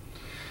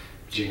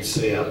 But you can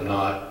see I'm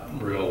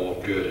not real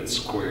good at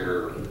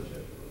square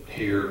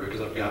here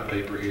because I've got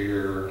paper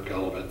here, got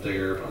a little bit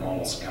there, but I'm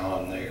almost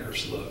gone there.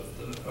 So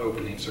the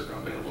openings are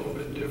going to be a little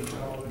bit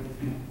different.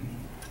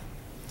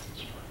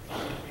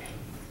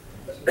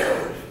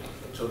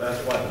 So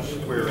that's why the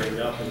squaring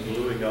up and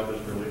gluing up is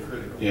really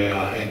critical.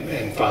 Yeah,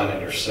 and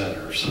finding your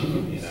centers.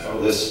 You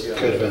know, this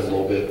could have been a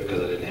little bit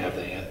because I didn't have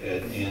the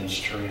ends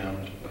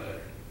trimmed,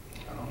 but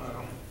I don't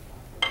know.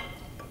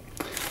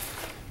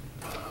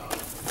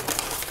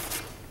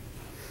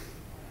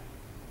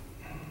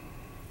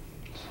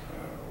 So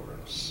we're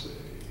going to see.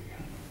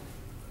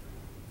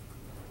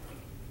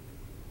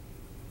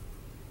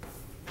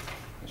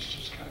 Let's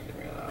just kind of give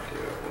me an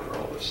idea of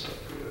where all this stuff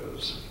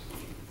is.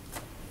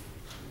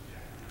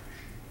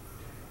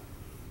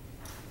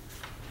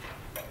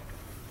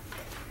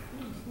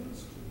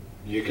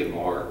 You can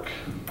mark,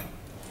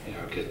 you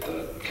know, get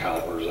the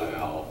calipers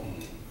out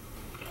and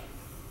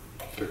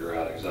figure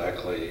out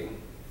exactly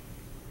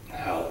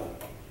how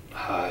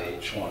high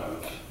each one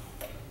of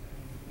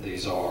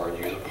these are, and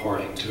use a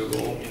parting tool.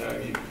 You know,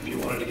 if you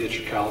wanted to get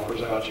your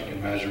calipers out, you can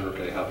measure,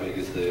 okay, how big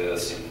is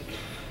this, and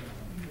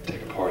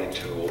take a parting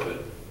tool,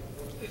 but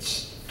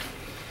it's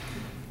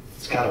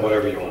kind of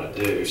whatever you want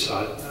to do. So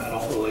I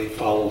don't really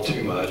follow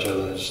too much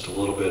other than just a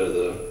little bit of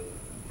the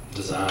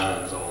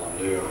design is all I'm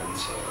doing.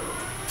 So.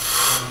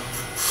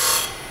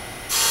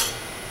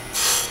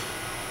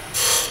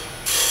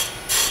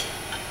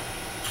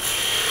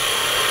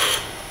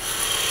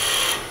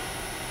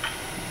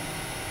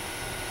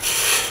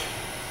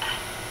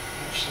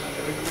 Actually, I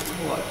gotta go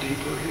a lot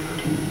deeper here.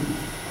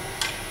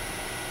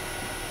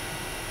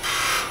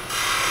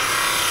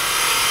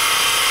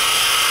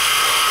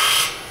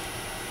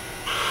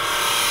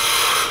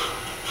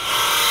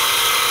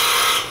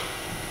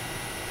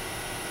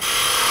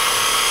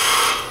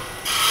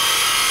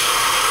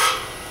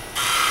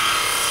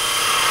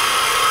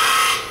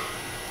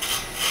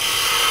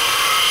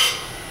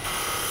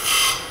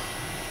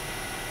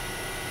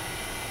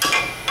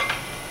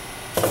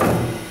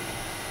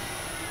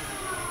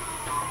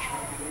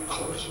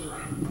 Closer.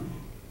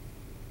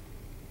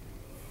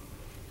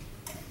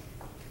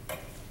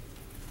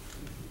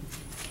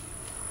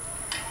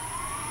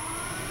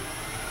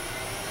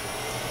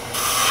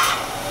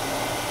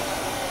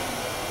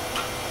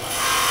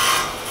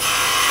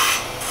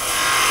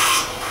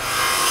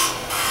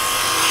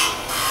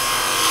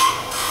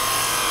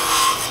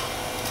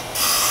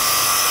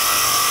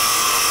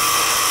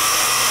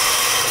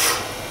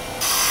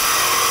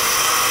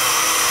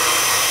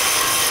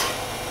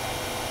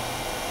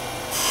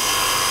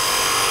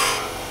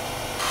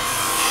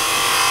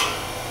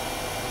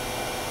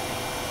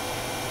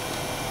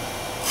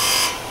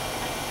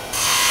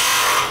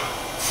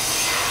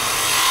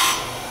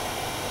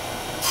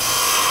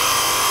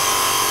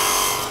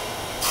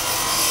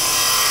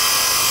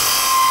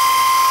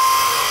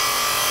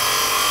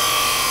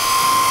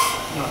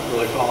 Not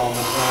really following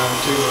the design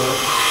too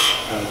much,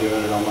 kind of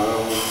doing it on my own.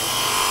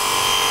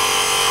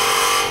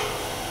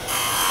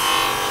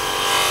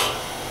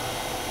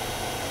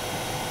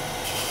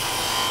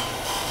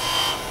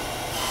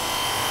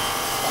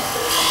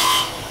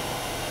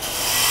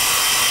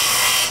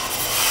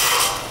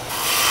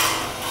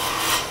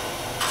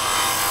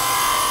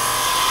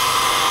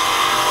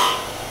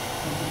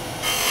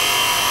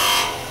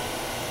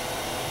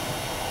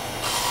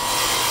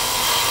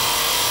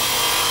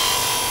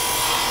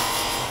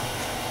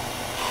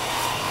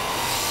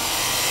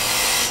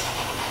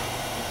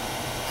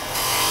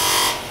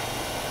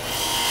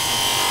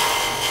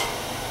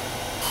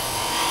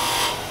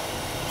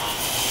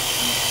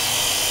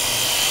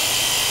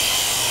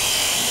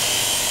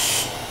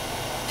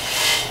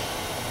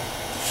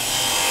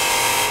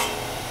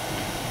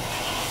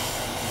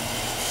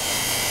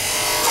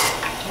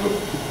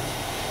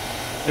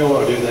 Didn't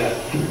want to do that,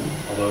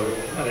 although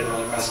I didn't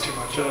really mess too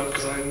much up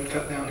because I hadn't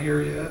cut down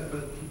here yet,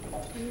 but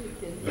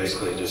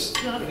basically just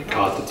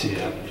caught the tip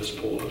and just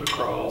pulled it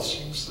across,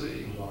 you can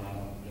see,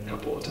 a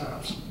couple of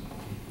times.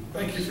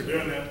 Thank you for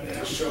doing that. It Yeah.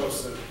 just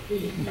shows that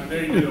I know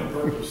you did it on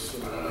purpose. So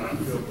I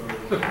feel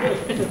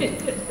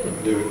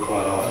better. Do it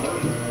quite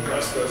often.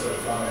 Russ does that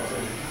fine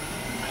too.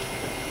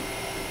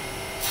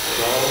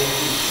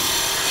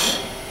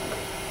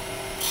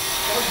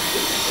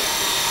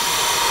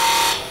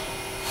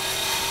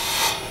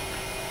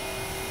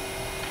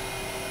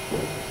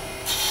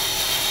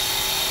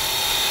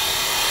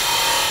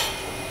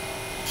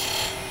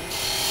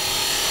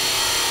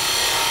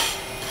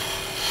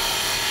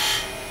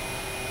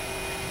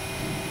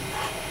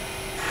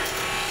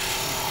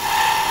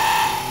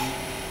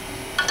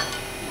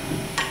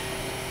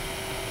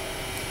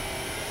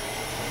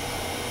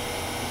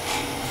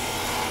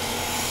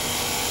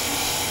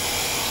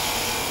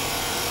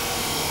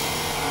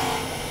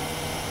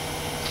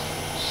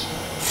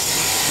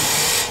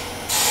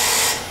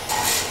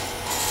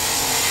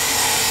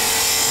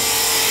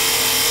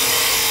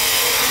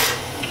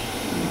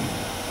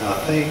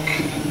 I think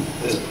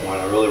at this point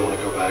I really want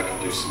to go back and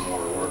to do some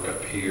more work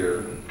up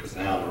here, because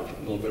now I'm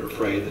a little bit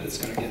afraid that it's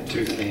going to get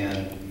too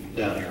thin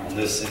down here on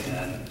this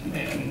end.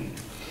 And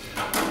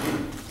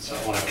so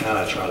I want to kind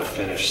of try to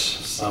finish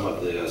some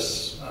of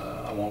this.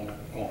 I won't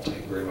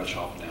take very much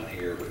off down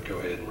here, but go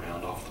ahead and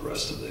round off the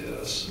rest of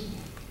this.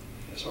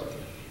 Yes, Arthur?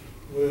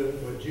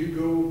 Would you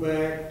go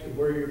back to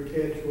where your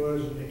catch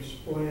was and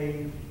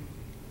explain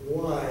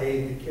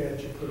why the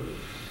catch occurred?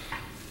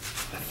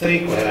 I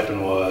think what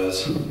happened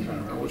was, I'm trying to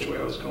remember which way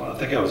I was going. I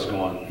think I was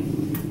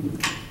going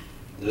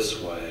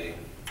this way.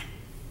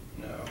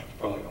 No,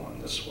 probably going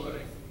this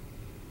way.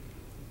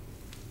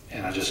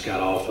 And I just got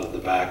off of the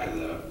back of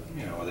the,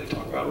 you know, where they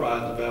talk about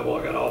riding the bevel.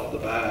 I got off of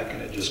the back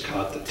and it just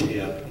caught the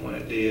tip. And when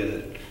it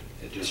did,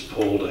 it just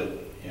pulled it.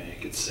 You know, you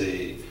could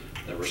see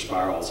there were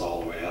spirals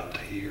all the way up to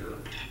here.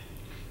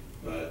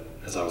 But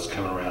as I was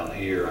coming around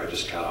here, I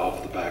just got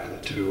off the back of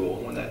the tool.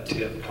 And when that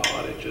tip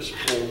caught, it just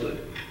pulled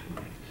it.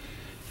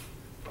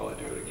 Probably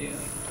do it again.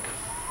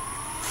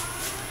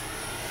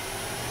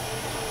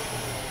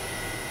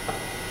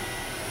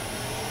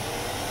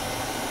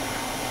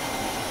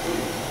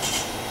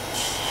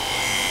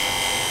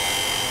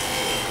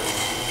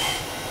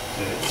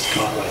 And it just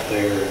caught right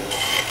there.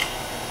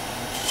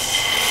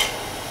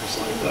 Just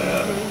like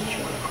that. And just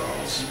went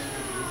across.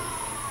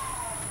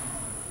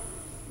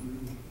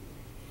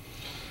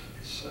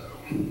 So,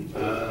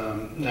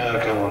 now I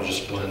kind of want to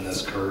just blend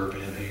this curve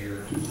in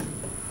here.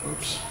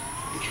 Oops.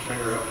 Get your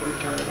finger up there,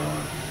 turn it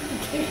on.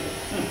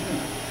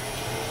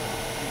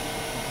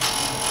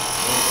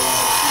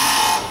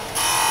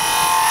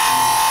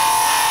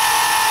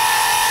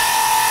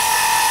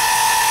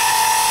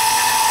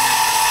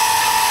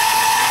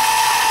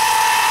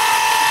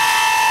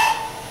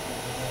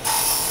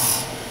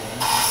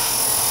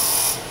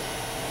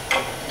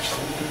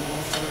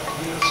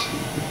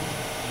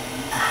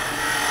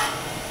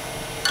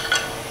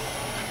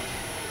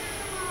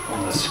 On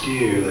the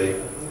skew, they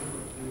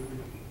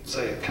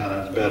say it kind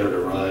of better to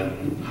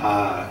run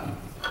high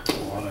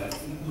on it,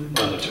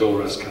 run the tool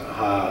rest kind of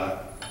high,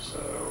 so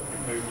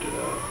we moved it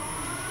up.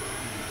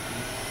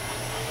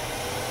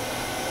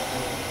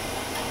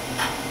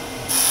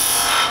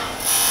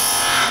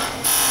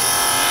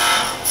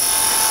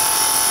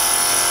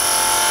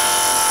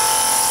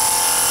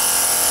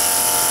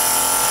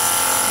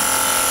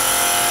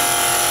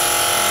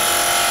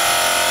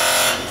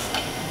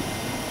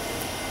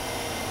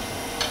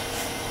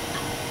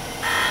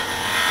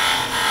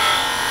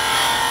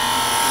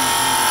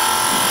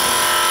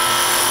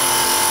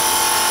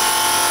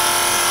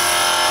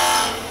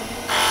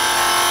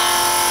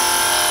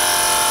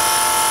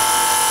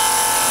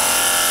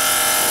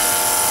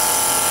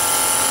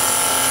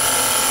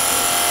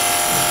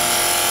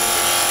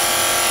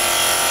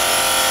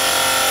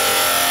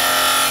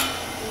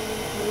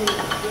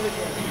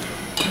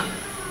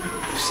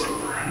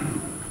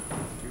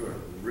 You are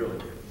really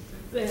good.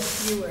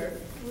 Yes, you were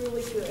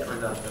really good. For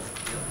nothing.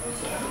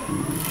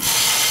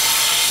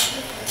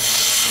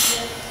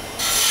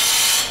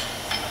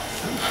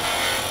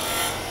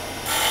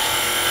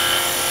 So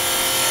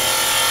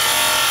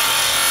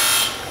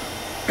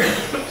we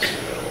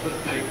got a little bit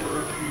of paper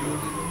up here.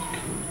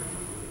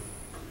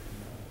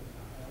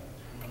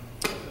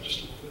 Just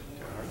a little bit.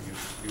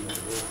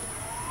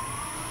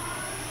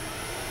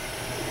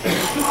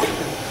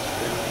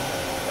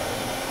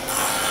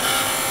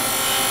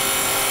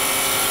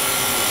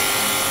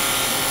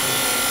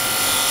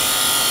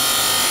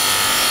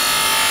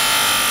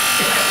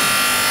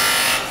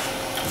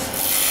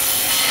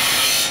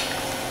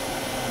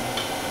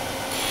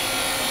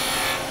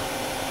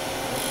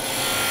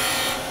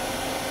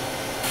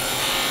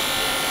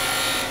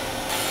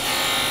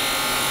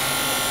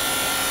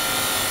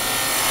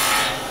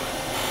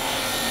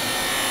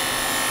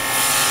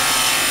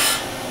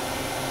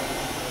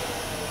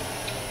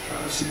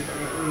 Trying to see if I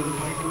got rid of the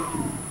paper.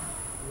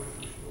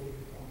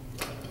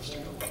 Let's do a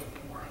little bit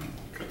more.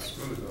 Cut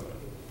smooth on it.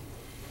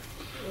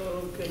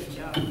 Oh, good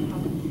job.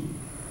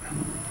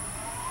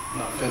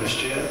 Not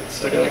finished yet.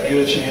 Still got a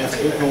good chance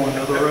of it going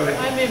another way.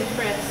 I'm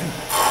impressed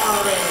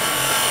already.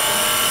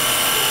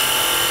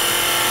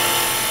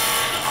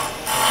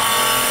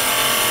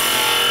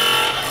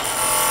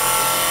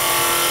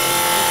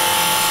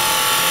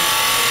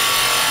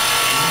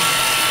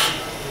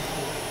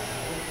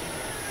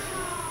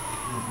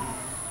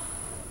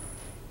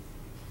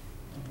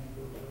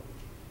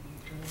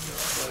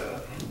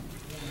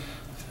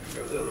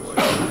 Go the other way.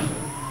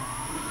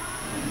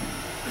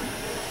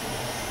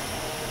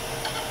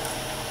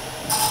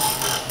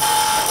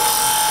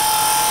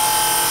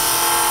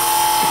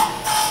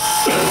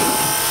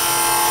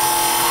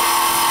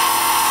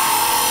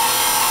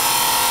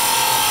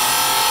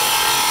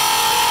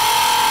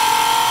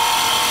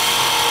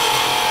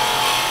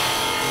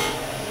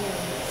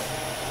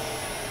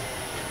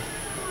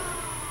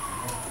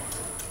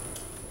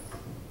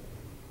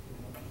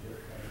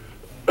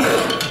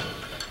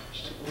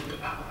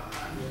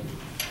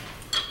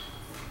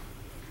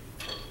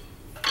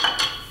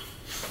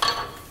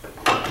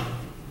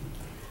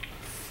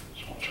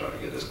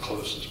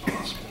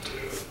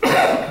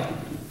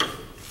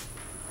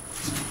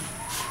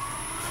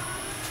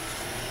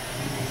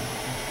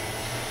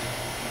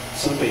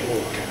 Some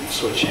people can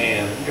switch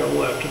hands and go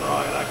left and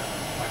right.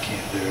 I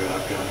can't do it.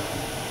 I've got,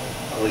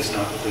 at least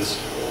not with this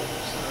tool.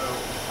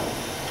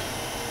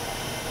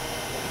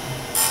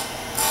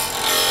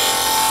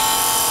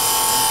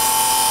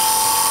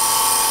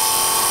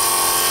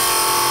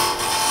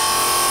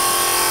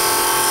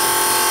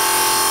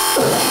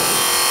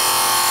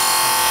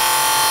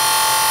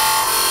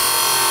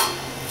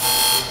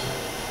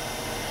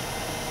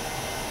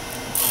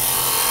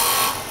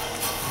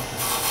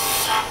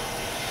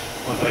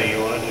 One thing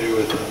you want to do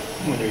with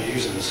when you're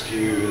using the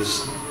skew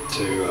is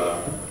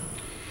to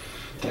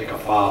take a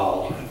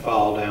file and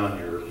file down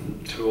your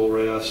tool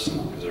rest,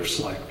 because there's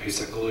like a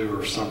piece of glue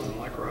or something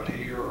like right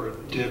here, or a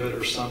divot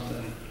or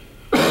something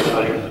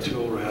right here in the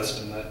tool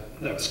rest, and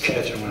that was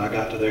catching. When I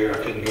got to there, I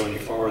couldn't go any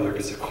farther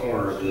because the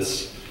corner of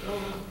this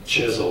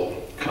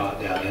chisel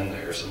caught down in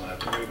there, so I have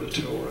to move the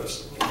tool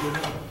rest a little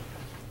bit.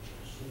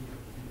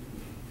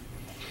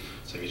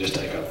 So if you just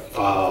take a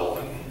file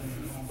and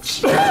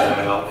smooth it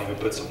out and even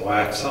put some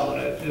wax on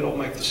it, it'll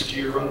make the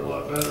skew run a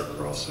lot better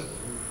across it.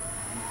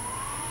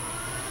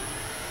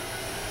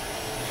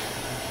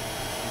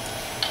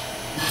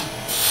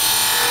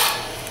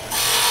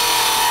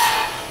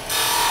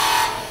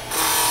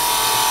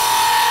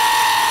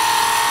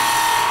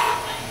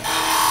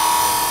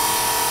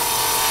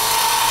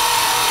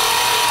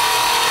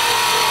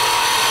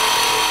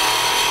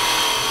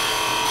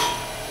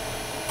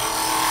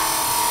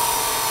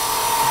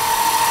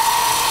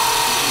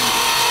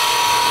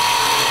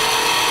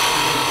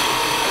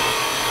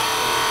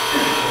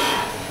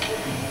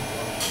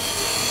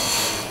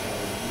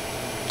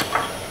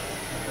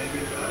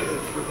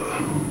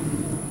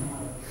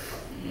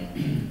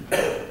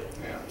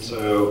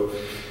 So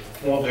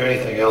won't do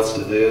anything else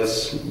to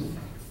this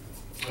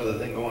other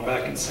than going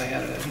back and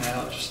sanding it.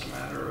 Now it's just a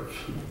matter of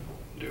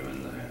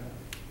doing the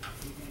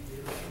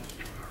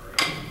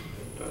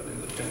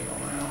pinwheel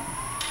now.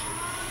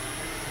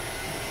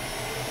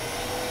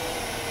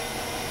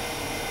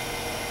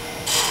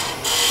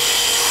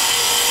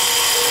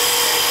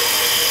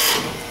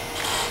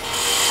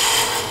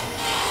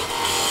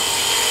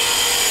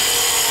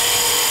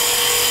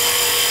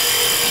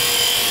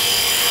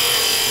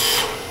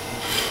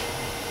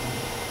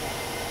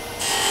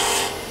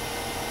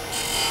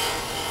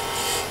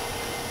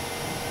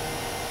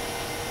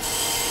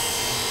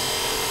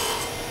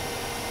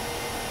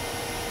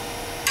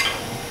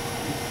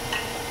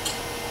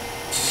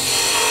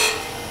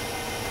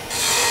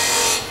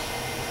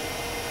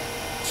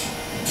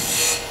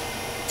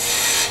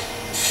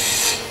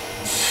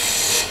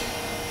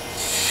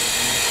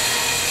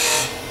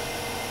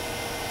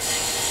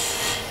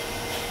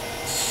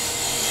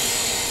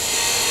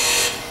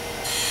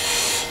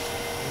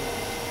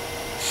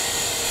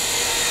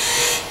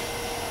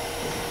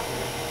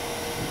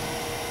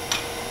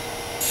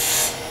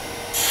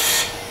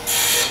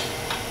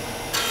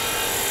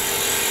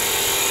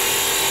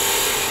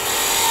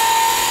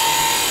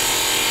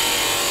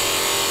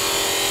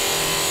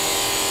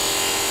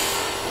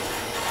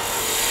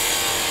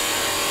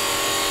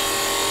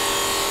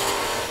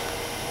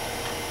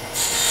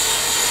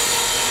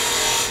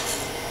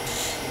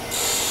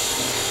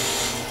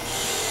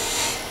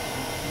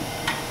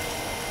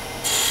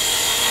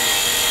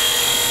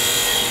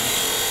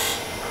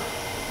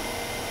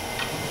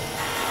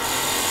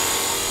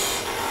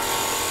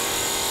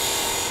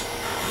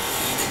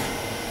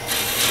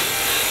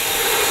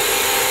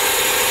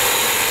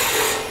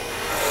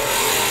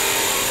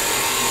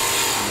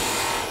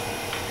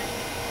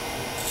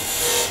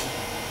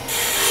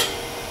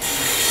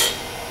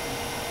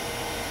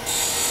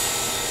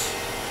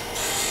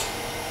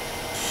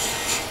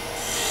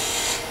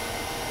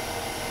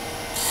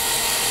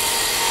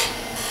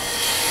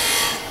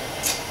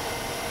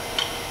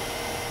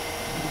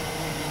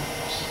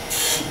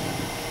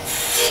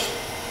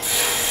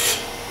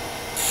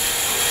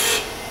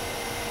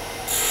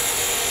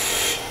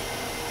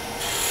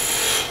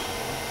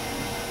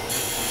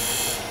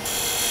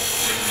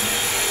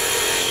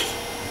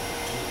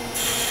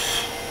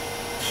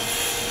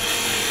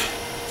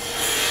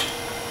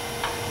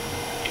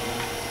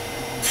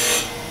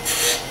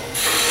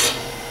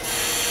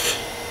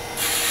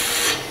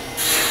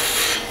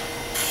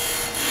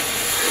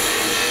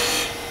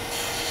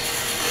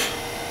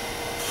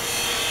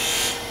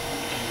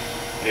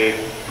 Okay,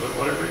 put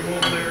whatever you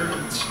want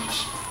there.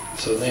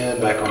 So then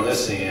back on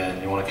this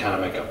end, you want to kind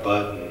of make a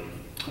button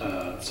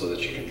so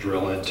that you can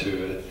drill into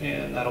it,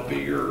 and that'll be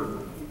your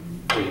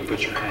where you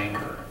put your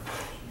hanger.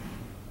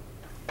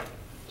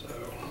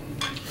 So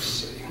let's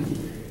see.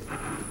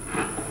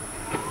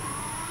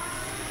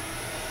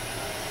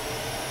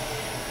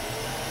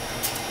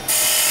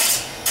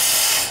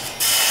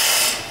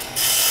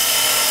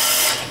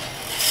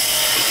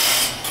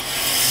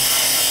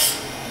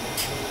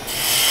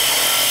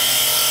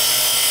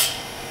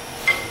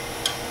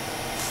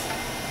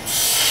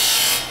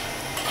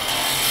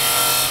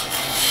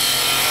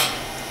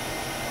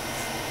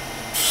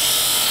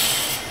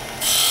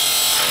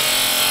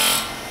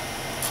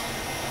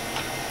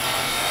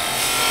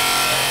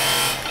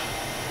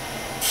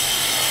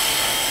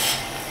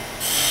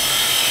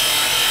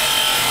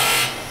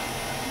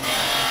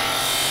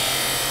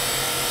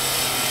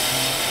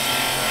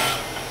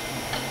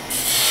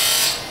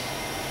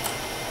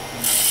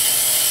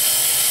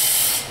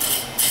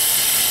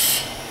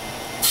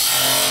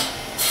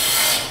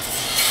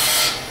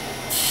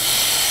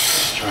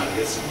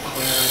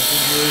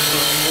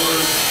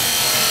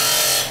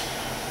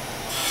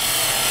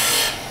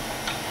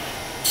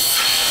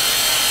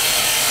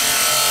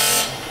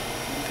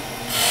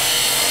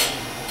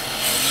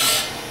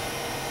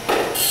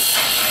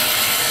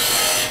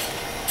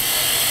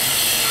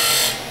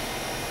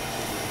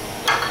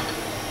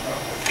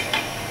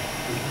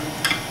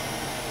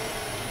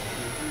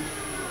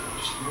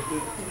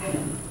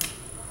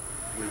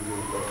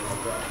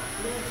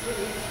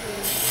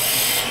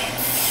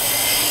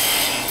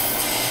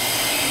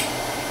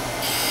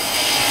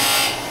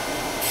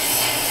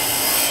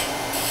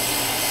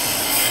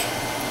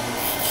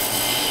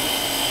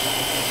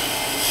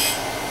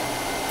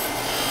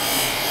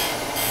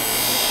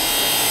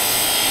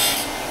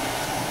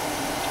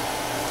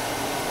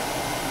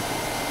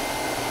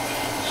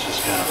 It's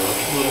just kind of a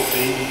little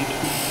bead.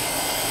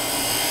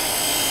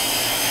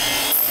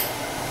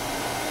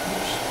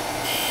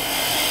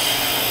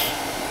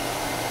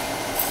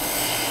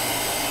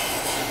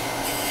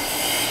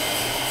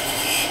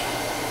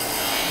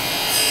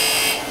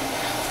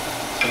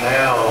 So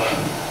now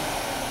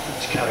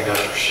it's kind of got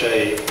her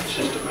shape. It's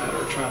just a matter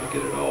of trying to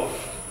get it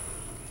off.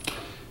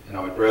 And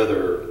I would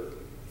rather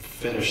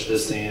finish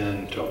this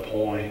end to a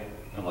point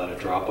and let it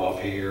drop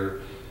off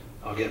here.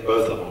 I'll get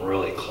both of them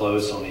really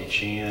close on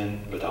each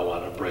end, but I'll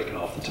wind up breaking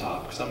off the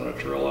top because I'm going to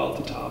drill out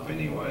the top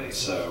anyway.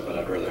 So, but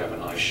I'd rather have a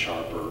nice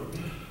sharper,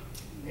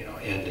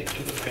 ending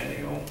to the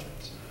finial.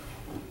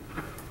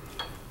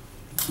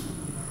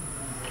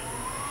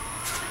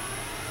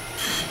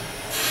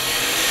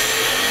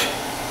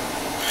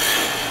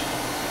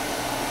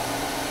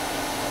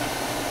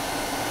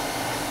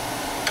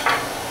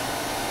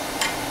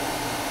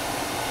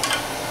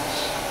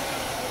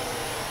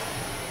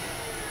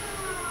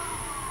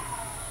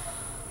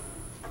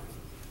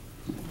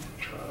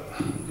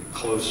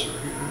 Closer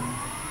here.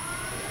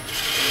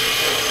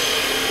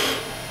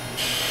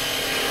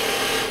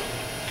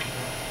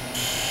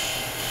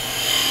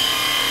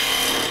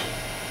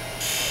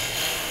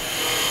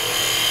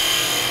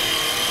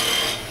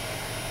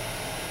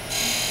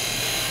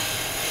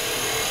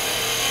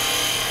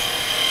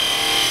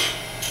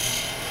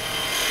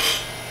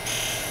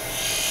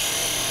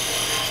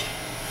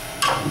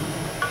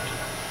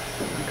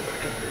 Go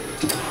back up here to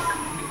the top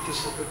and get this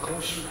a little bit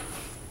closer.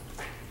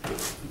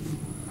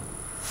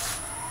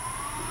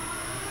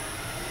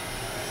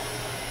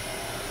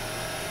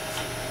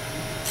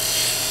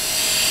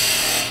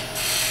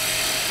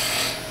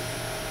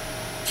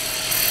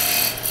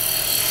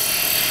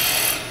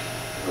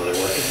 Really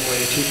working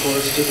way too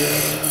close to the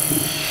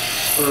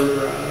spur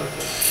drive.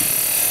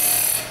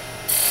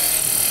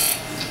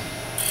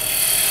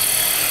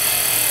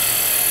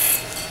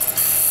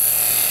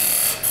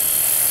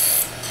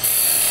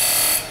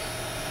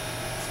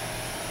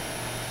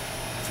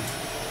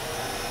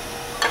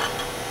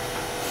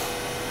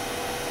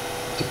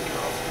 Take it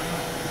off now.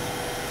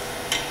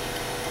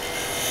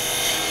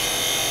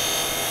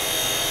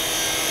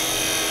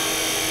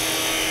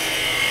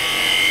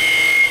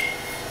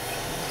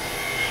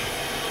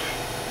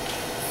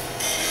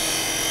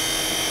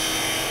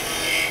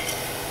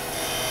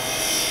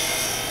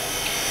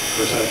 Of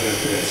course, I had to go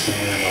through that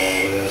sand all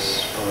of this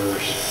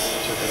first.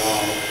 Took it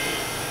off.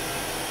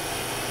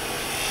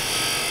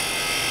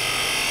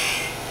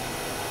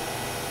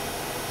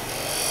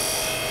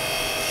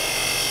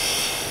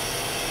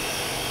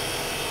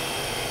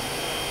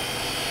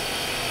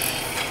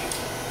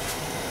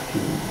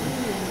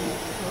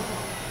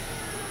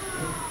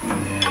 And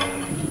then I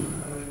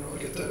didn't really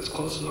get that as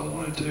close as I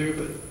wanted to,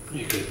 but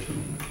you could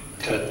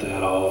cut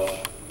that off.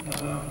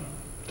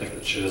 Take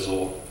the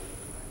chisel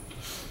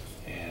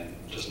and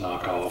just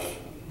knock off,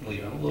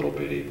 leaving a little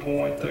bitty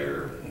point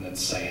there, and then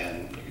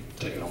sand. You could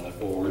take it on that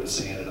board and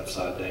sand it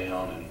upside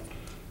down, and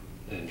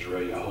then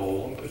drill you a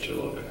hole and put you a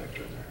little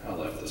connector in there. I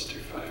left this too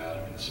fat.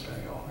 I mean, this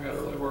finial. I got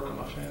to really work on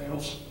my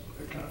finials.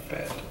 They're kind of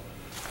fat.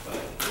 But,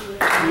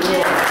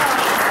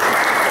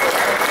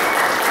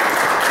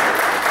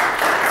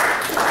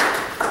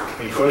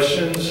 any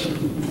questions?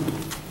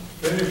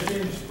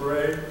 Finishing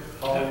spray,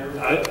 color.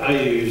 I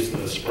use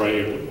the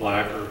spray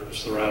lacquer,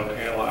 just the rattle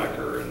can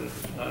lacquer, and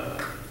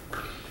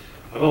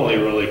I've only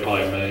really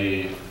probably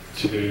made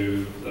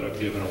 2 that I've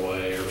given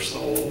away or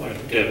sold. I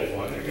gave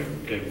away,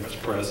 gave them as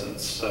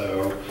presents.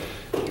 So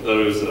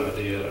those that I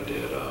did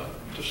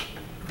just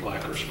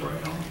lacquer spray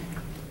on.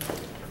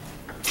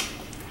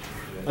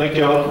 Thank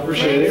y'all,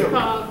 appreciate it. Thanks,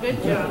 Paul,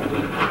 good job.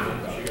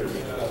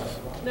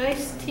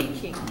 Nice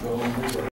teaching.